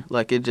 brother.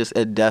 Like it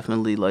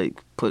definitely like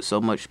put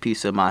so much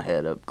peace in my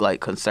head of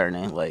like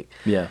concerning like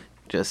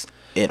just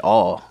it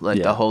all,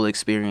 like the whole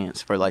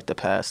experience for like the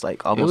past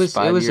like almost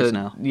 5 years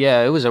now.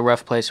 Yeah, it was a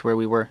rough place where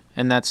we were,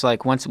 and that's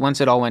like once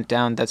it all went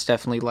down, that's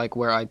definitely like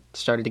where I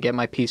started to get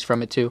my peace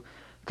from it too.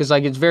 Because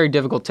like it's very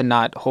difficult to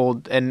not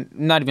hold, and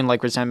not even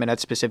like resentment at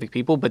specific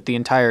people, but the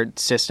entire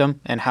system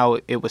and how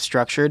it was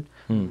structured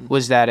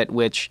was that at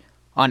which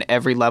on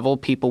every level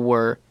people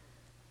were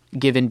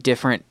given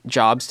different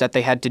jobs that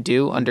they had to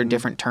do under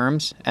different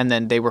terms, and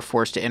then they were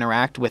forced to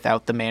interact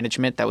without the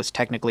management that was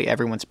technically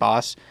everyone's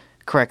boss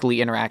correctly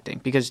interacting.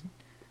 Because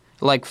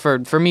like for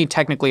me,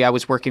 technically I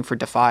was working for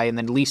Defy and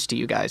then leased to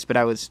you guys, but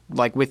I was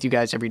like with you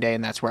guys every day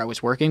and that's where I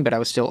was working, but I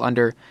was still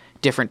under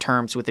different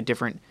terms with a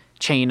different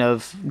chain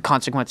of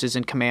consequences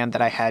and command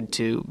that I had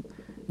to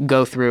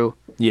go through,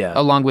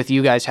 along with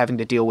you guys having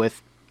to deal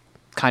with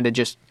kind of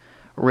just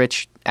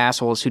rich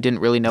assholes who didn't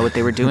really know what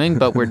they were doing,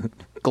 but were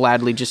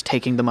gladly just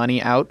taking the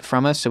money out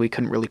from us so we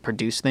couldn't really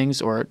produce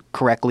things or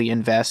correctly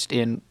invest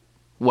in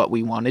what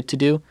we wanted to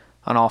do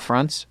on all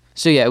fronts.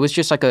 So yeah, it was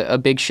just like a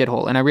big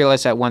shithole. And I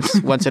realized that once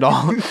it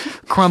all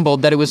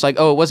crumbled, that it was like,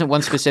 oh, it wasn't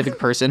one specific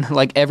person.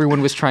 Like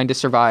everyone was trying to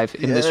survive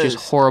in this just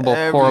horrible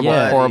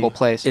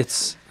place.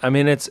 It's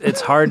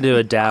hard to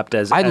adapt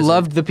I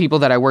loved the people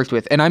that I worked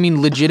with. And I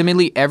mean,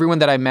 legitimately everyone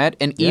that I met,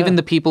 and even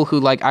the people who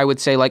like, I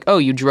would say like, oh,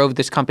 you drove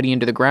this company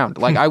into the ground.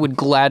 Like I would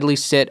gladly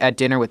sit at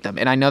dinner with them.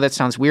 And I know that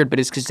sounds weird, but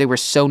it's because they were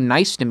so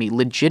nice to me,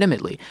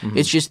 legitimately.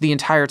 It's just the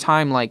entire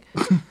time like...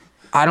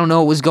 I don't know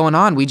what was going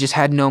on. We just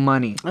had no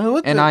money.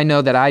 I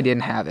know that I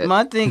didn't have it.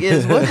 My thing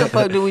is, what the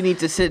fuck do we need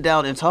to sit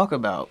down and talk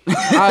about?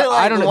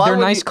 I don't know. They're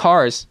nice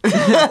cars.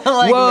 Like,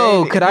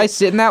 whoa, could I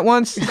sit in that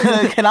once?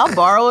 Can I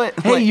borrow it?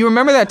 Hey, you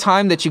remember that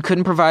time that you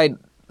couldn't provide...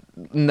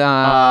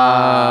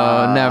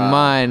 No, never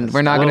mind.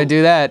 We're not going to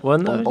do that. Well,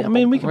 no, I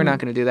mean, we're not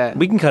going to do that.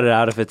 We can cut it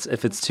out if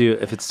it's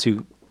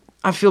too...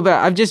 I feel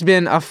bad. I've just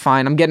been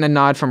fine. I'm getting a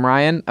nod from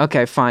Ryan.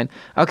 Okay, fine.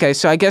 Okay,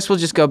 so I guess we'll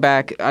just go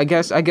back. I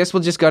guess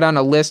we'll just go down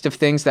a list of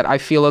things that I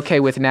feel okay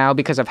with now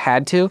because I've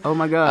had to. Oh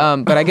my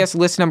God. But I guess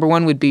list number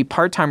one would be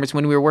part-timers.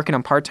 When we were working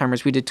on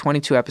part-timers, we did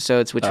 22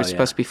 episodes, which was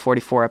supposed to be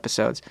 44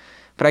 episodes.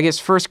 But I guess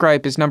first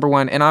gripe is number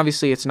one, and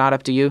obviously it's not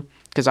up to you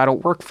because I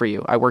don't work for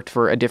you. I worked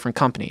for a different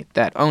company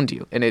that owned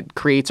you, and it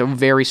creates a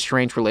very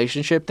strange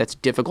relationship that's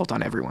difficult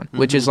on everyone,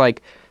 which is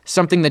like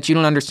something that you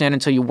don't understand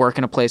until you work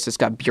in a place that's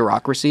got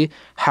bureaucracy,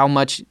 how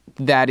much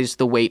that is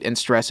the weight and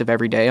stress of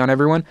every day on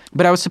everyone.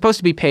 But I was supposed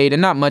to be paid,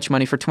 and not much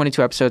money, for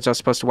 22 episodes. I was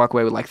supposed to walk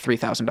away with like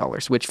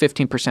 $3,000, which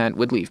 15%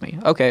 would leave me.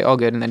 Okay, all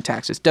good, and then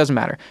taxes. Doesn't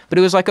matter. But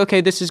it was like, okay,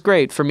 this is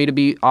great for me to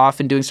be off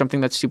and doing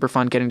something that's super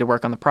fun, getting to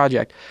work on the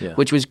project,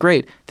 which was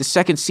great. The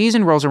second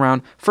season rolls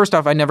around. First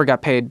off, I never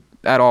got paid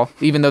at all,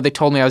 even though they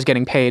told me I was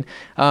getting paid.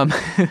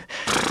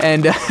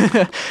 And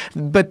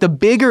but the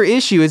bigger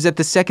issue is that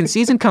the second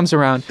season comes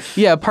around.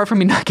 Yeah, apart from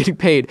me not getting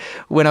paid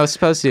when I was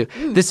supposed to,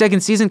 the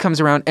second season comes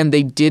around and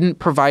they didn't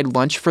provide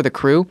lunch for the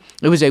crew.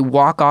 It was a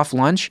walk-off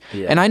lunch.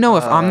 Yeah. And I know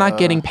if I'm not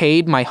getting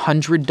paid my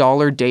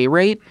 $100 day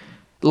rate,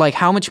 like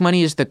how much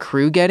money is the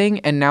crew getting?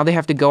 And now they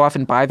have to go off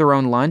and buy their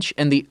own lunch.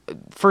 And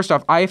first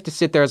off, I have to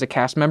sit there as a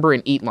cast member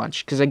and eat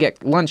lunch because I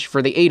get lunch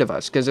for the 8 of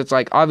us. Because it's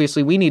like,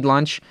 obviously we need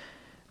lunch,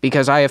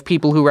 because I have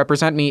people who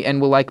represent me and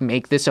will like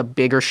make this a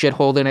bigger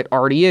shithole than it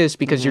already is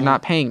because you're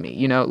not paying me.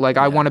 You know, like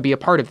I want to be a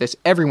part of this.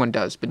 Everyone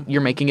does, but you're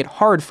making it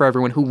hard for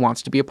everyone who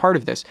wants to be a part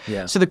of this.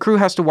 Yeah. So the crew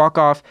has to walk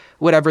off,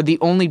 whatever. The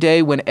only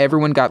day when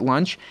everyone got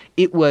lunch,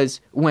 it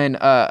was when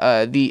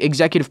the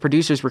executive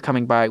producers were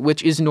coming by,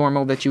 which is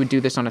normal that you would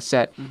do this on a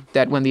set,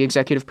 that when the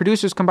executive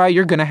producers come by,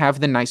 you're going to have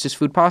the nicest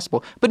food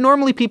possible. But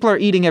normally people are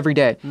eating every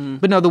day.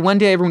 But no, the one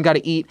day everyone got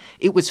to eat,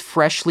 it was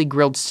freshly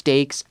grilled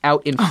steaks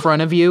out in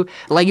front of you.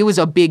 Like it was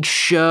a big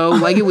show,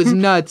 like it was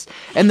nuts.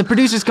 And the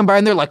producers come by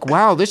and they're like,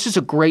 wow, this is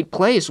a great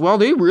place. Well,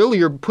 they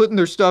really are putting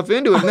their stuff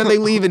into it. And then they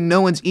leave and no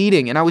one's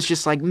eating. And I was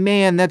just like,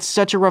 man, that's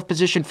such a rough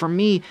position for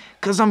me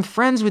because I'm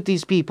friends with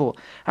these people.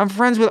 I'm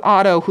friends with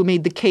Otto, who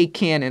made the cake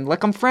cannon.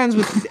 Like I'm friends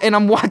with, and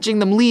I'm watching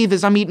them leave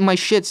as I'm eating my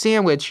shit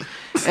sandwich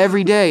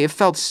every day. It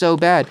felt so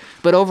bad.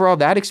 But overall,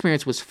 that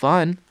experience was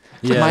fun.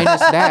 Minus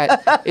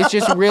that, it's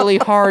just really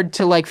hard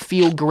to like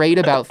feel great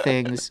about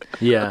things.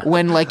 Yeah.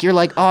 When like you're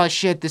like, oh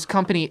shit, this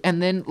company,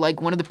 and then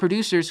like one of the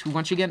producers, who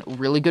once again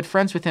really good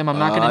friends with him, I'm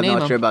not going to name him. I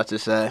know what you're about to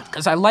say.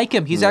 Because I like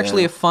him. He's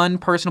actually a fun,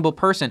 personable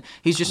person.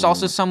 He's just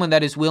also someone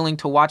that is willing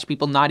to watch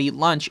people not eat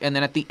lunch and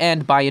then at the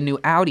end buy a new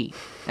Audi.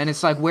 And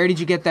it's like, where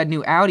did you get that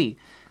new Audi?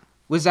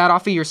 Was that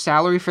off of your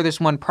salary for this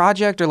one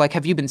project, or like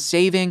have you been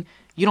saving?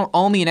 You don't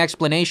owe me an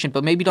explanation,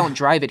 but maybe don't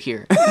drive it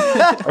here.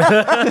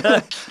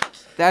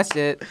 That's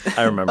it.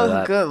 I remember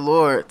that. Good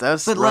Lord.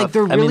 That's But rough. like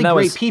they're really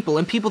great people,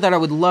 and people that I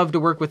would love to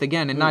work with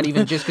again, and not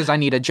even just because I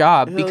need a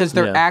job, because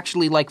they're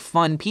actually like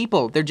fun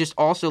people. They're just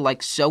also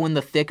like so in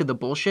the thick of the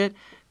bullshit,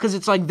 because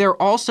it's like they're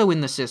also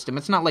in the system.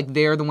 It's not like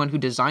they're the one who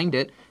designed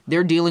it.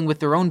 They're dealing with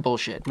their own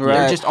bullshit. Right.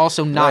 They're just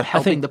also not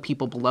helping the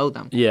people below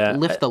them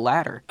lift the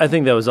ladder. I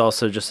think that was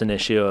also just an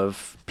issue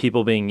of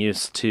people being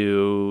used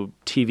to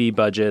TV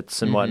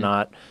budgets and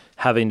whatnot,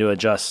 having to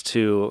adjust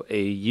to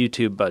a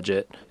YouTube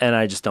budget, and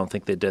I just don't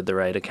think they did the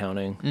right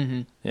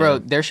accounting. Bro,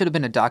 there should have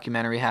been a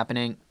documentary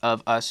happening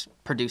of us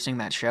producing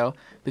that show,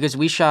 because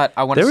we shot,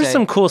 There was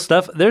some cool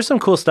stuff. There's some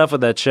cool stuff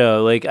with that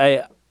show. Like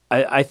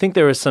I think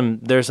there's some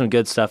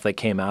good stuff that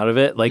came out of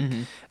it. Like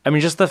I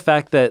mean, just the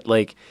fact that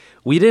like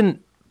we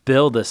didn't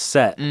build a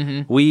set.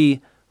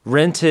 We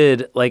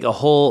rented like a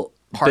whole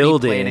party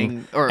building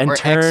planning or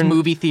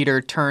ex-movie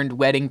theater turned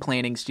wedding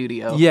planning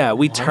studio. Yeah,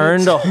 we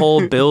turned a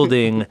whole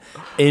building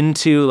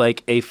into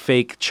like a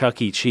fake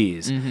Chuck E.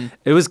 Cheese.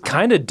 It was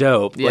kind of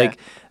dope. Yeah. Like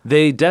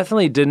they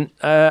definitely didn't,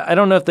 I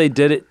don't know if they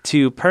did it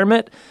to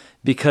permit,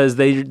 because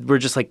they were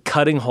just like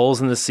cutting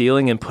holes in the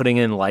ceiling and putting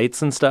in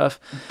lights and stuff.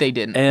 They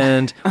didn't.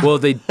 And well,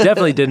 they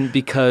definitely didn't,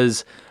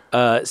 because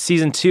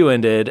season 2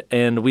 ended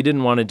and we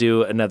didn't want to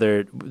do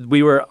another.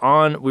 We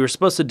were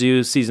supposed to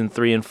do season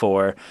 3 and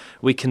 4.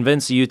 We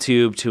convinced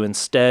YouTube to,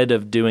 instead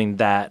of doing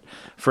that,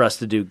 for us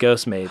to do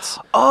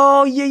Ghostmates.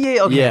 Oh,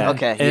 yeah.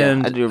 Okay.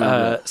 And I do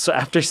remember that. So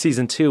after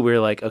season 2, we were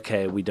like,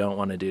 okay, we don't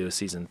want to do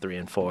season 3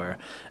 and 4.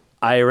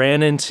 I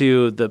ran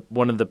into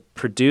one of the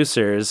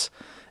producers,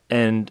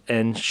 and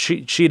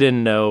she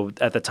didn't know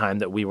at the time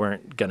that we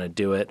weren't gonna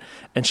do it,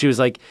 and she was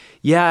like,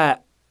 yeah,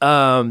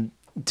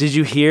 did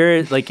you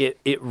hear? Like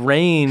it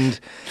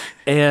rained,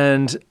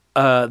 and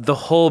the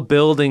whole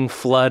building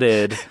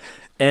flooded,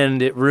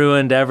 and it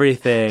ruined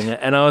everything.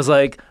 And I was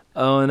like,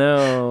 oh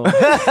no.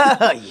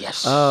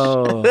 Yes.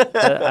 Oh,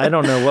 I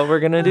don't know what we're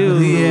gonna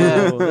do.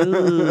 Yeah.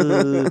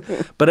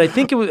 But I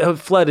think it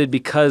flooded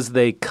because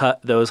they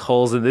cut those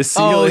holes in the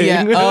ceiling. Oh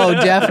yeah. Oh,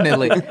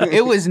 definitely.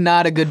 It was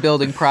not a good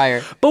building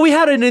prior. But we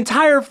had an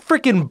entire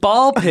freaking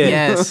ball pit.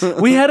 Yes.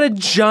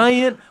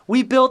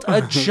 We built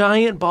a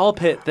giant ball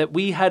pit that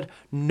we had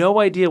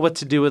no idea what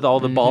to do with all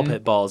the ball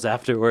pit balls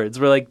afterwards.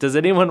 We're like, does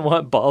anyone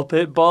want ball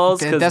pit balls?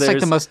 That's like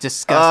the most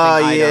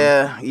disgusting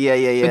item.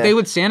 Yeah. But they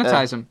would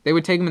sanitize them. They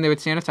would take them and they would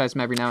sanitize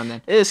them every now and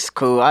then. It's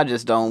cool. I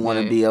just don't want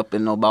to be up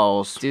in no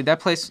balls. Dude,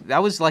 that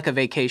was like a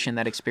vacation,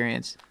 that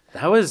experience.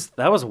 That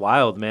was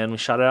wild, man. We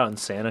shot it out in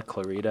Santa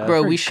Clarita.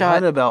 Bro, we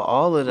shot about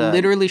all of that.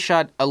 Literally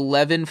shot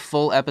 11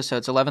 full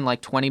episodes, 11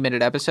 like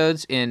 20-minute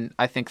episodes in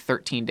I think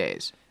 13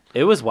 days.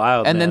 It was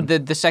wild, and man.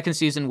 then the second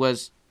season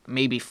was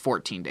maybe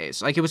 14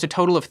 days. Like, it was a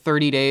total of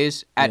 30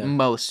 days at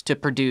most to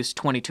produce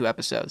 22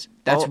 episodes.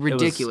 That's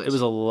ridiculous. It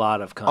was a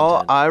lot of content.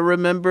 All I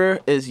remember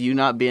is you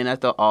not being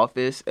at the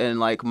office and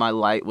like my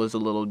light was a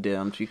little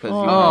dimmed because you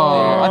weren't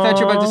there. I thought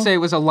you were about to say it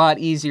was a lot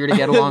easier to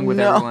get along with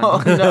everyone.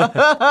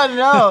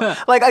 No.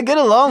 Like, I get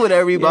along with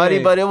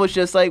everybody, but it was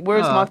just like,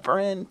 where's my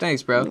friend?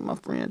 Thanks, bro. My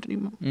friend.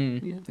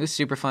 Yeah. It was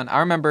super fun. I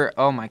remember,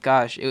 oh my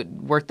gosh, it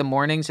would work the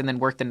mornings and then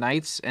work the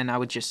nights, and I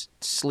would just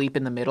sleep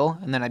in the middle,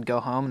 and then I'd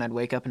go home and I'd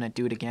wake up and I'd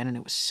do it again, and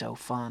it was so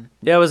fun.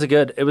 Yeah, it was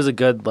a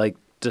good like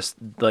just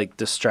like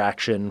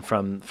distraction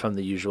from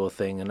the usual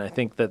thing, and I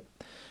think that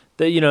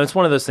it's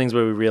one of those things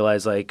where we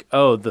realize like,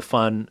 oh,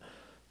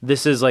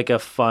 this is like a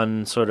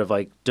fun sort of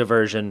like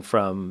diversion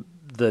from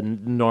the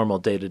normal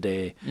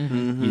day-to-day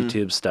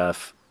YouTube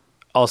stuff.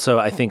 Also,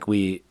 I think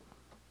we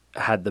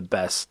had the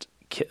best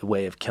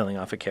way of killing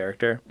off a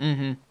character,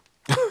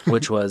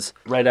 which was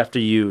right after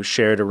you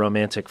shared a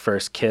romantic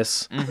first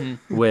kiss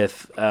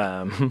with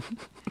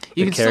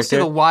you can still see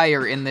the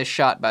wire in this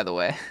shot, by the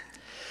way.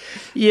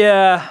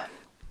 Yeah.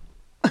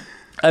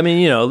 I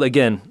mean,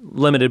 again,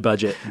 limited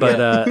budget,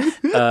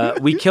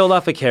 but we killed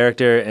off a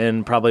character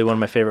in probably one of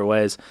my favorite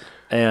ways,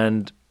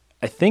 and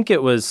I think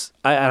it was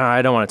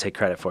I don't want to take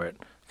credit for it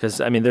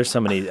because I mean there's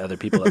so many other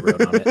people that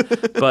wrote on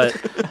it,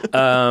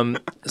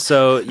 but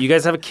so you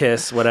guys have a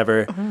kiss,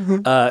 whatever.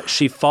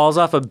 She falls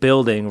off a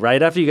building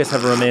right after you guys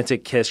have a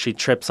romantic kiss. She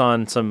trips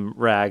on some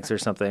rags or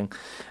something,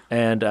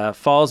 and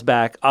falls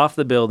back off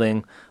the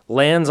building,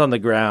 lands on the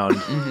ground,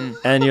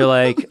 and you're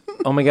like,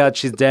 oh my God,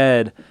 she's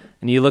dead.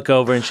 And you look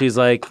over and she's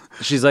like,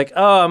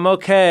 oh, I'm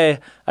okay.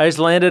 I just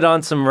landed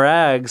on some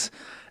rags.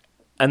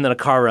 And then a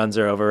car runs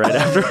her over right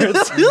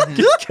afterwards.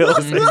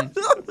 Kills her.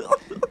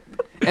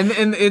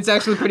 And it's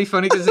actually pretty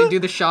funny because they do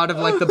the shot of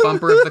like the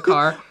bumper of the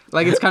car.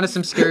 Like it's kind of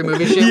some scary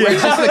movie shit where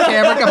it's just the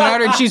camera coming at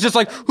her and she's just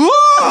like,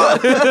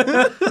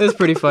 it's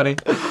pretty funny.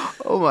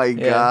 Oh my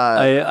God.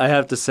 I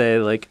have to say,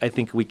 like, I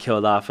think we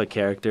killed off a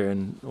character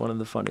in one of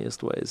the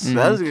funniest ways.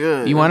 That's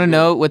good. You want to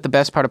know what the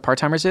best part of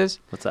Part-Timers is?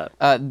 What's that?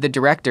 The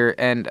director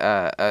and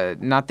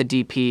not the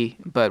DP,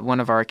 but one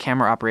of our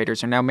camera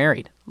operators are now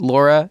married.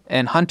 Laura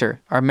and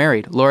Hunter are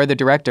married. Laura, the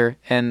director,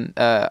 and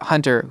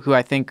Hunter, who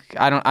I think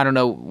I don't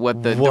know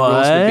what the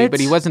rules would be, but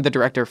he wasn't the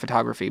director of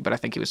photography, but I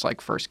think he was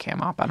like first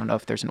cam op. I don't know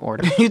if there's an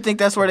order. You think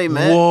that's where they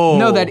met? Whoa.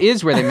 No, that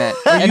is where they met,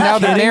 and now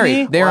they're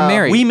married. They are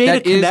married. We made that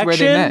a connection. Is where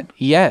they met.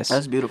 Yes,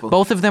 that's beautiful.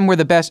 Both of them were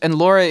the best, and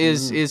Laura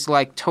is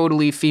like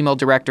totally female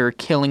director,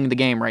 killing the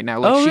game right now.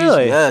 Like,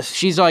 really? Yes.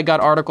 She's like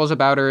got articles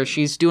about her.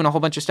 She's doing a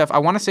whole bunch of stuff. I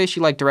want to say she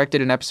like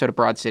directed an episode of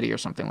Broad City or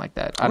something like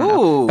that. I don't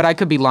know, but I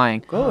could be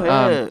lying. Go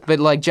ahead. But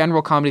like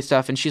general comedy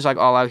stuff, and she's like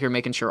all out here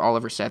making sure all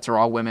of her sets are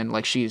all women.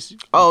 Like she's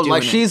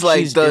she's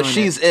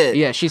it.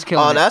 Yeah, she's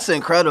killing it. Oh, that's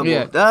incredible.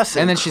 Yeah. That's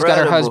and then she's got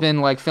her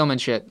husband like filming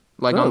shit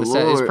like on the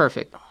set. It's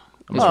perfect.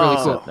 It's really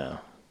cool. No.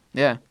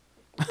 Yeah.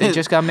 They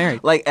just got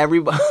married. Like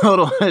everybody,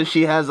 hold on.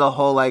 She has a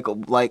whole like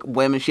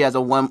women. She has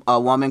a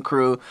woman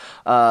crew,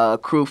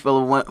 crew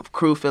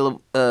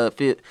full of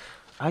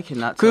I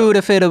cannot. Crew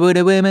to fit with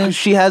the women.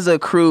 She has a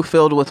crew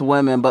filled with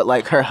women, but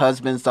like her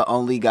husband's the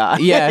only guy.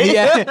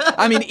 Yeah.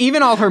 I mean,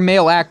 even all her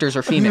male actors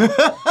are female.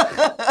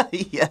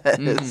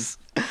 Yes,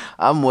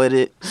 I'm with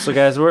it. So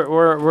guys,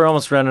 we're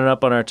almost running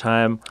up on our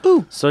time.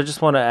 Ooh. So I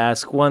just want to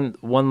ask one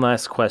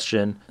last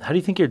question. How do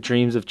you think your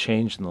dreams have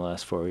changed in the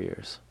last 4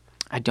 years?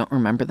 I don't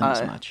remember them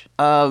as much.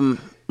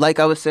 Like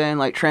I was saying,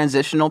 like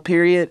transitional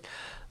period.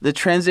 The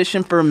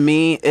transition for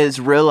me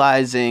is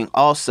realizing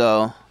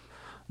also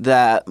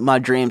that my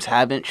dreams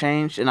haven't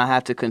changed and I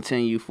have to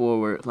continue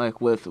forward like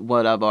with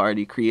what I've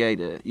already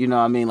created. You know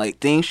what I mean? Like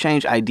things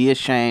change, ideas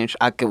change.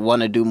 I could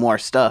want to do more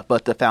stuff,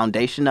 but the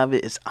foundation of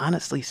it is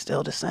honestly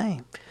still the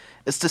same.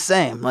 It's the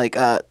same. Like,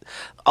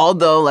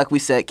 although, like we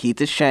said, Keith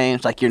has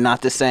changed. Like, you're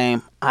not the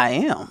same. I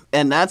am.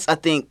 And that's, I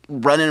think,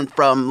 running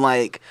from,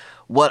 like,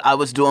 what I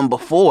was doing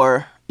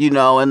before, you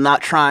know, and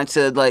not trying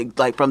to,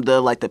 like from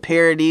the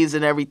parodies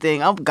and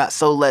everything. I got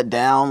so let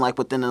down, like,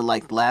 within the,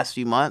 like, last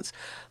few months.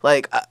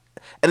 Like,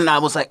 and then I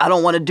was like, I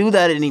don't want to do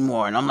that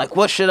anymore. And I'm like,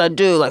 what should I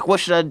do? Like, what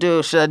should I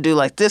do? Should I do,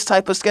 like, this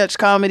type of sketch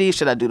comedy?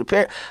 Should I do the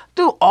parody?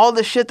 Do all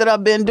the shit that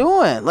I've been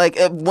doing. Like,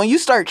 when you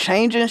start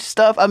changing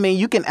stuff, I mean,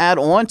 you can add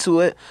on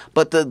to it,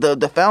 but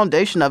the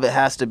foundation of it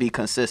has to be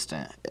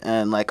consistent.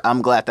 And, like,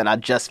 I'm glad that I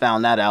just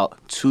found that out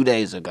 2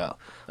 days ago.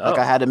 Like,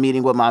 I had a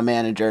meeting with my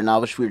manager, and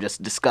we were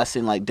just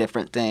discussing, like,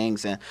 different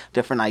things and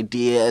different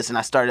ideas, and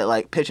I started,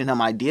 like, pitching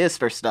him ideas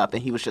for stuff,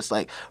 and he was just,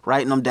 like,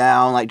 writing them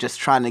down, like, just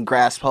trying to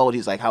grasp hold.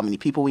 He's like, how many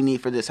people we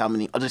need for this,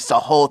 just the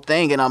whole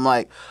thing, and I'm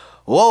like,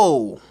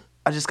 whoa,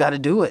 I just got to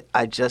do it.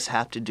 I just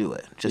have to do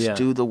it. Just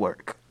do the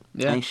work.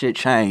 Yeah. Ain't shit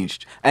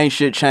changed,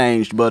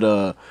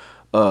 but,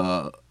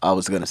 I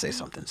was gonna say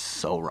something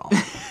so wrong.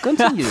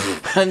 Continue.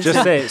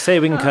 Just say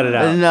we can cut it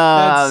out. No,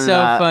 That's so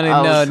funny.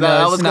 No,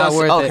 it's not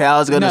worth it. Okay, I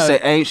was gonna No. say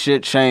ain't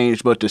shit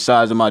changed, but the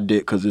size of my dick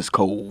because it's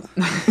cold.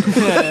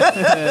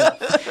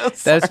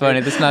 That's funny.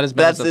 That's not as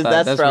bad as I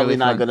thought. That's probably really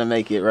not fun. gonna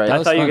make it right.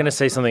 I thought you were fun. gonna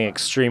say something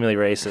extremely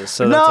racist.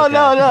 So No,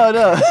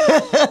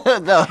 that's okay.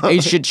 no.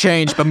 Ain't shit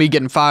changed but me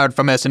getting fired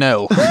from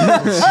SNL.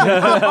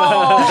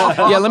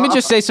 Yeah, let me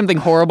just say something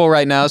horrible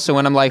right now so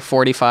when I'm like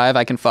 45,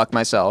 I can fuck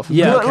myself.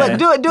 Yeah. Okay.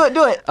 Do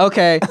it.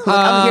 Okay.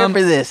 I'm here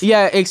for this.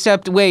 Yeah,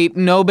 except wait,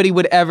 nobody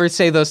would ever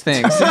say those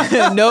things.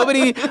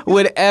 Nobody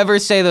would ever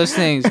say those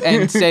things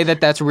and say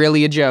that that's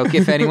really a joke.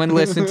 If anyone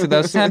listened to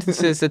those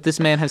sentences that this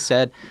man has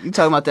said. You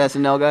talking about the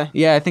SNL guy?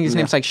 Yeah, I think his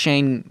name's like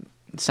Shane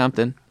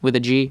something with a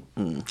G.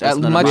 Much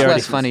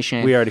less funny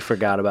Shane. We already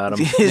forgot about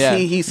him. Yeah,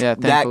 He's yeah,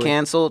 got thankfully.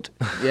 canceled.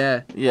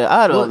 Yeah. Yeah,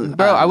 I don't.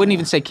 Bro, I wouldn't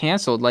even say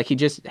canceled. Like, he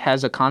just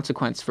has a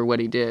consequence for what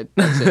he did.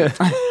 That's it.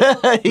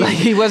 Like,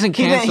 he wasn't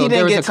He didn't canceled.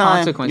 There was get a time.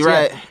 consequence. You're Yeah.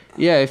 right.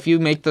 Yeah, if you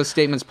make those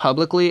statements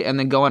publicly and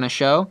then go on a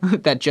show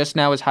that just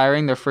now is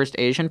hiring their first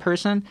Asian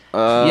person,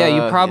 yeah,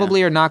 you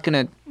probably are not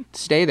going to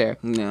stay there.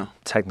 Yeah.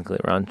 Technically,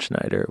 Ron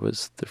Schneider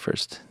was the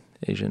first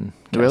Asian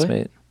Really?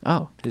 castmate.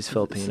 Oh. He's This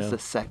Filipino. is the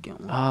second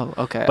one.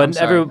 Oh, okay. I'm But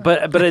sorry.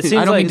 but it seems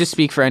I don't like mean to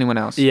speak for anyone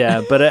else.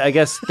 yeah, but I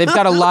guess They've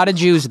got a lot of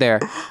Jews there.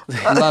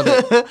 Love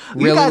it. You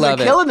Really guys love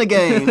are it. killing the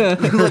game.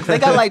 Look, they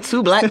got like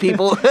 2 black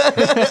people.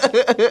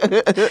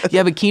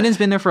 Yeah, but Keenan's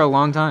been there for a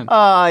long time.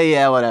 Oh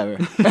yeah, whatever.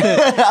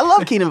 I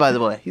love Keenan, by the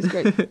way. He's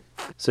great.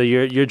 so.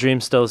 Your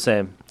dream's still the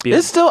same.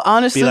 It's still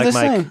honestly be like the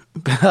Mike. same.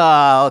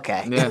 Oh,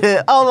 okay.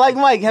 Yeah. Oh, like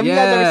Mike. Have you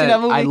guys ever seen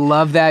that movie? I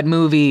love that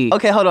movie.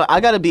 Okay, hold on.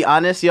 I gotta be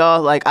honest,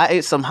 y'all. Like, I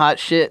ate some hot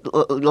shit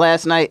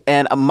last night,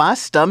 and my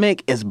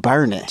stomach is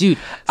burning. Dude,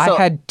 So-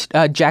 I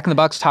had Jack in the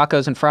Box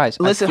tacos and fries.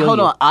 I Listen, feel hold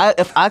you. on.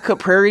 If I could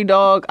prairie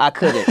dog, I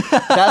couldn't.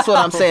 That's what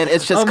I'm saying.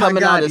 It's just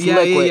coming out as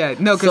liquid. Yeah.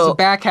 No, because So- the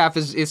back half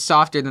is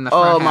softer than the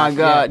front Oh half. my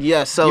God, Yeah.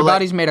 yes. So Your like,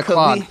 body's made of could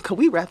cloth. Could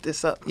we wrap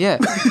this up? Yeah.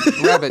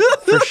 Wrap it.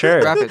 For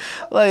sure. Wrap it.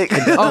 Like,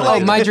 Oh,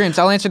 my dreams.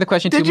 I'll answer the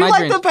question too. did you My like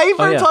dreams. the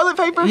paper, Oh, yeah. toilet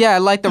paper? Yeah, I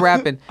like the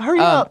rapping. Hurry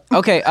up.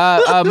 Okay,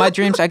 my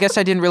dreams. I guess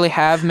I didn't really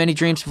have many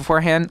dreams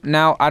beforehand.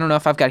 Now, I don't know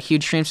if I've got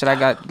huge dreams that I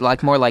got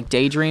like more like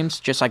daydreams,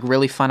 just like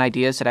really fun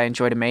ideas that I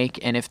enjoy to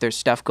make. And if there's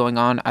stuff going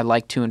on, I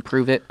like to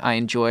improve it. I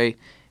enjoy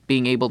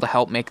being able to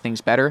help make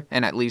things better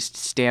and at least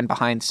stand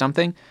behind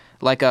something.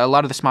 Like a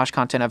lot of the Smosh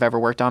content I've ever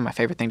worked on, my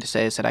favorite thing to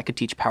say is that I could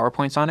teach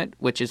PowerPoints on it,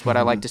 which is what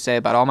I like to say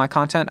about all my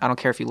content. I don't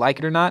care if you like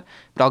it or not,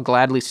 but I'll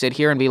gladly sit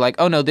here and be like,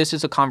 oh no, this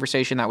is a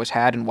conversation that was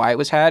had and why it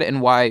was had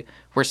and why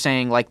we're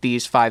saying like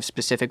these 5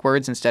 specific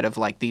words instead of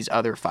like these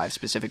other 5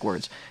 specific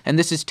words. And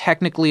this is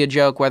technically a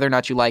joke, whether or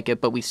not you like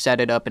it, but we set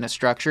it up in a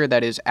structure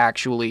that is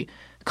actually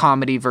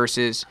comedy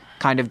versus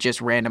kind of just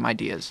random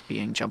ideas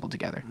being jumbled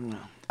together.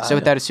 So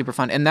that is super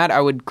fun. And that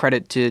I would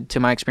credit to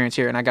my experience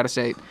here. And I got to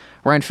say,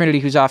 Ryan Finity,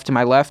 who's off to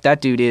my left,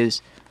 that dude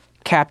is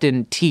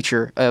captain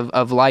teacher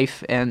of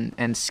life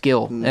and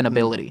skill and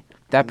ability.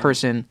 That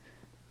person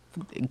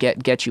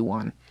get you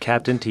one.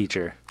 Captain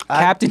teacher.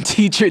 Captain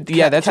teacher.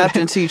 Yeah, that's what-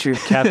 Captain teacher.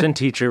 Captain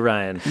teacher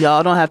Ryan.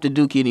 Y'all don't have to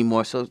Dookie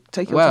anymore, so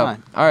take your Well,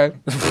 time. all right.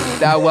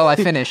 Well, I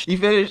finished. You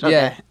finished?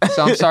 Yeah. Okay.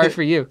 So I'm sorry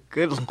for you.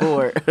 Good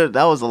Lord.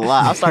 That was a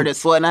lot. I started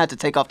sweating. I had to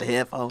take off the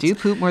headphones. Do you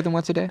poop more than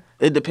once a day?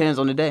 It depends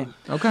on the day.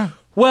 Okay.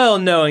 Well,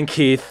 knowing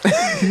Keith,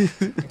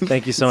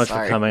 thank you so much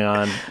Sorry. for coming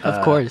on.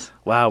 Of course.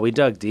 Wow, we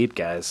dug deep,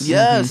 guys.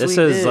 Yes, this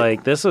we is did.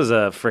 like this was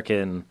a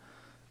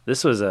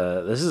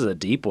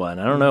deep one.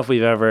 I don't know if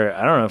we've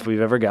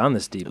ever gone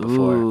this deep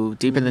before. Ooh,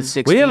 deeper than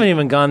 6 We feet. haven't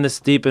even gone this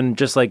deep in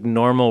just like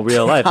normal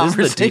real life. This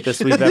is the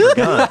deepest we've ever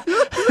gone.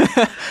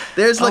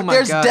 There's Oh my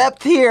there's God.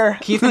 depth here.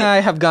 Keith and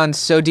I have gone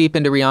so deep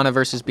into Rihanna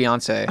versus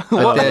Beyonce.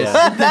 But this,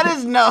 yeah.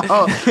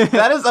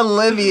 That is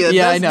Olivia.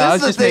 Yeah, I This- know. this I was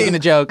is the just making thing. a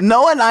joke.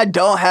 No, and I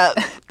don't have.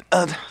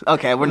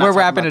 Okay, we're not. We're talking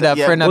wrapping about it up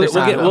that. for Yeah. another We'll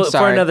time. get I'm for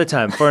sorry. another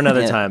time. For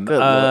another time. Good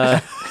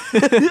Lord.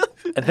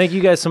 And thank you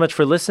guys so much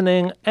for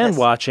listening and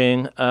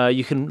watching.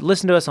 You can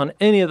listen to us on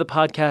any of the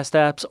podcast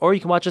apps, or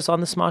you can watch us on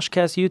the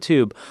Smoshcast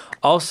YouTube.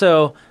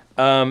 Also,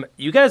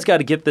 you guys got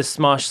to get this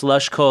Smosh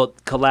Slush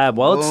Cult collab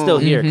while it's still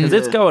here, because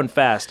it's going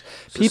fast.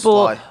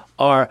 People slide.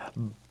 are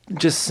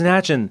just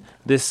snatching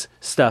this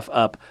stuff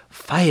up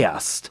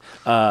fast.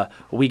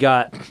 We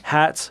got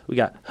hats, we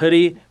got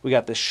hoodie, we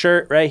got the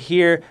shirt right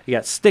here, we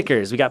got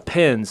stickers, we got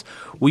pins.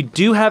 We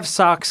do have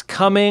socks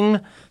coming.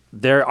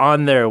 They're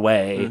on their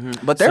way.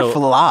 But they're So-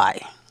 fly.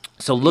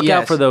 So look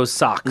Yes. out for those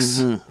socks.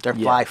 They're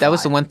fly. That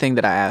was the one thing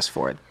that I asked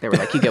for. They were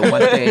like, you get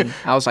one thing.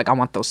 I was like, I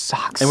want those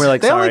socks. And we're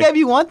like, They sorry. only gave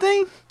you one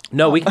thing.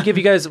 No, we can give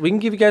you guys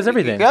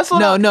everything. That's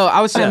what. No, I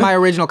was saying my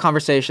original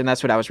conversation.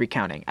 That's what I was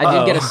recounting. I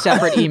did get a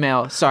separate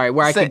email, sorry,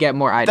 where I could get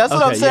more items. That's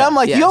what I'm Okay, saying. yeah. I'm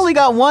like, Yes. you only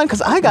got one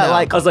because I got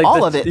like I was like,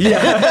 all of it. Yeah,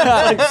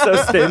 like, so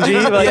stingy.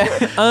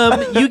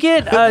 Like, you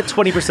get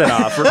 20%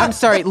 off. I'm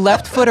sorry,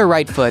 left foot or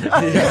right foot?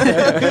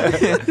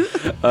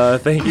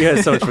 Thank you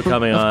guys so much for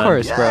coming on. Of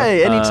course, bro.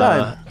 Hey,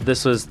 anytime.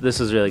 This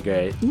was really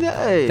great.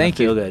 Yay. Thank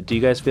you. Feel good. Do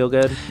you guys feel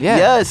good? Yeah.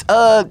 Yes.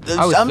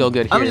 always feel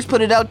good I'm here. just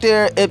put it out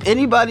there. If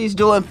anybody's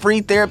doing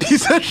free therapy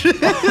sessions,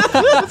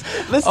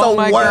 this Oh the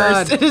my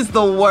worst. God. It is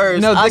the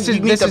worst. No, You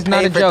need this to is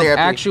not pay a for joke.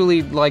 therapy.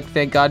 Actually, like,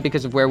 thank God,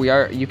 because of where we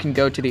are, you can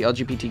go to the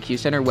LGBTQ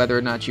Center, whether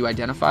or not you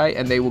identify,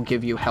 and they will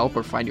give you help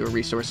or find you a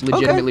resource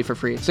legitimately for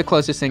free. It's the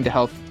closest thing to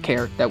health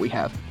care that we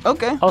have.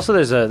 Okay. Also,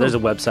 there's a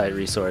website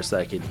resource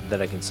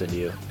that I can send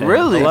you. And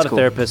Really? A lot That's of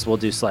therapists will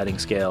do sliding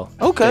scale.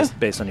 Okay.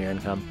 Based on your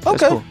income.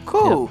 Okay.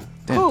 cool.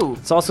 Cool.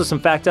 It's also some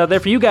fact out there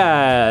for you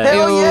guys.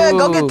 Hell yeah,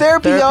 go get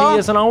therapy, Therapy y'all.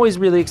 isn't always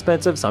really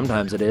expensive.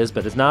 Sometimes it is,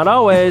 but it's not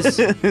always.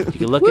 You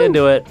can look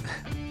into it.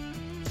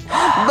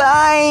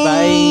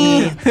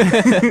 Bye.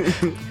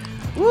 Bye.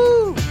 Woo.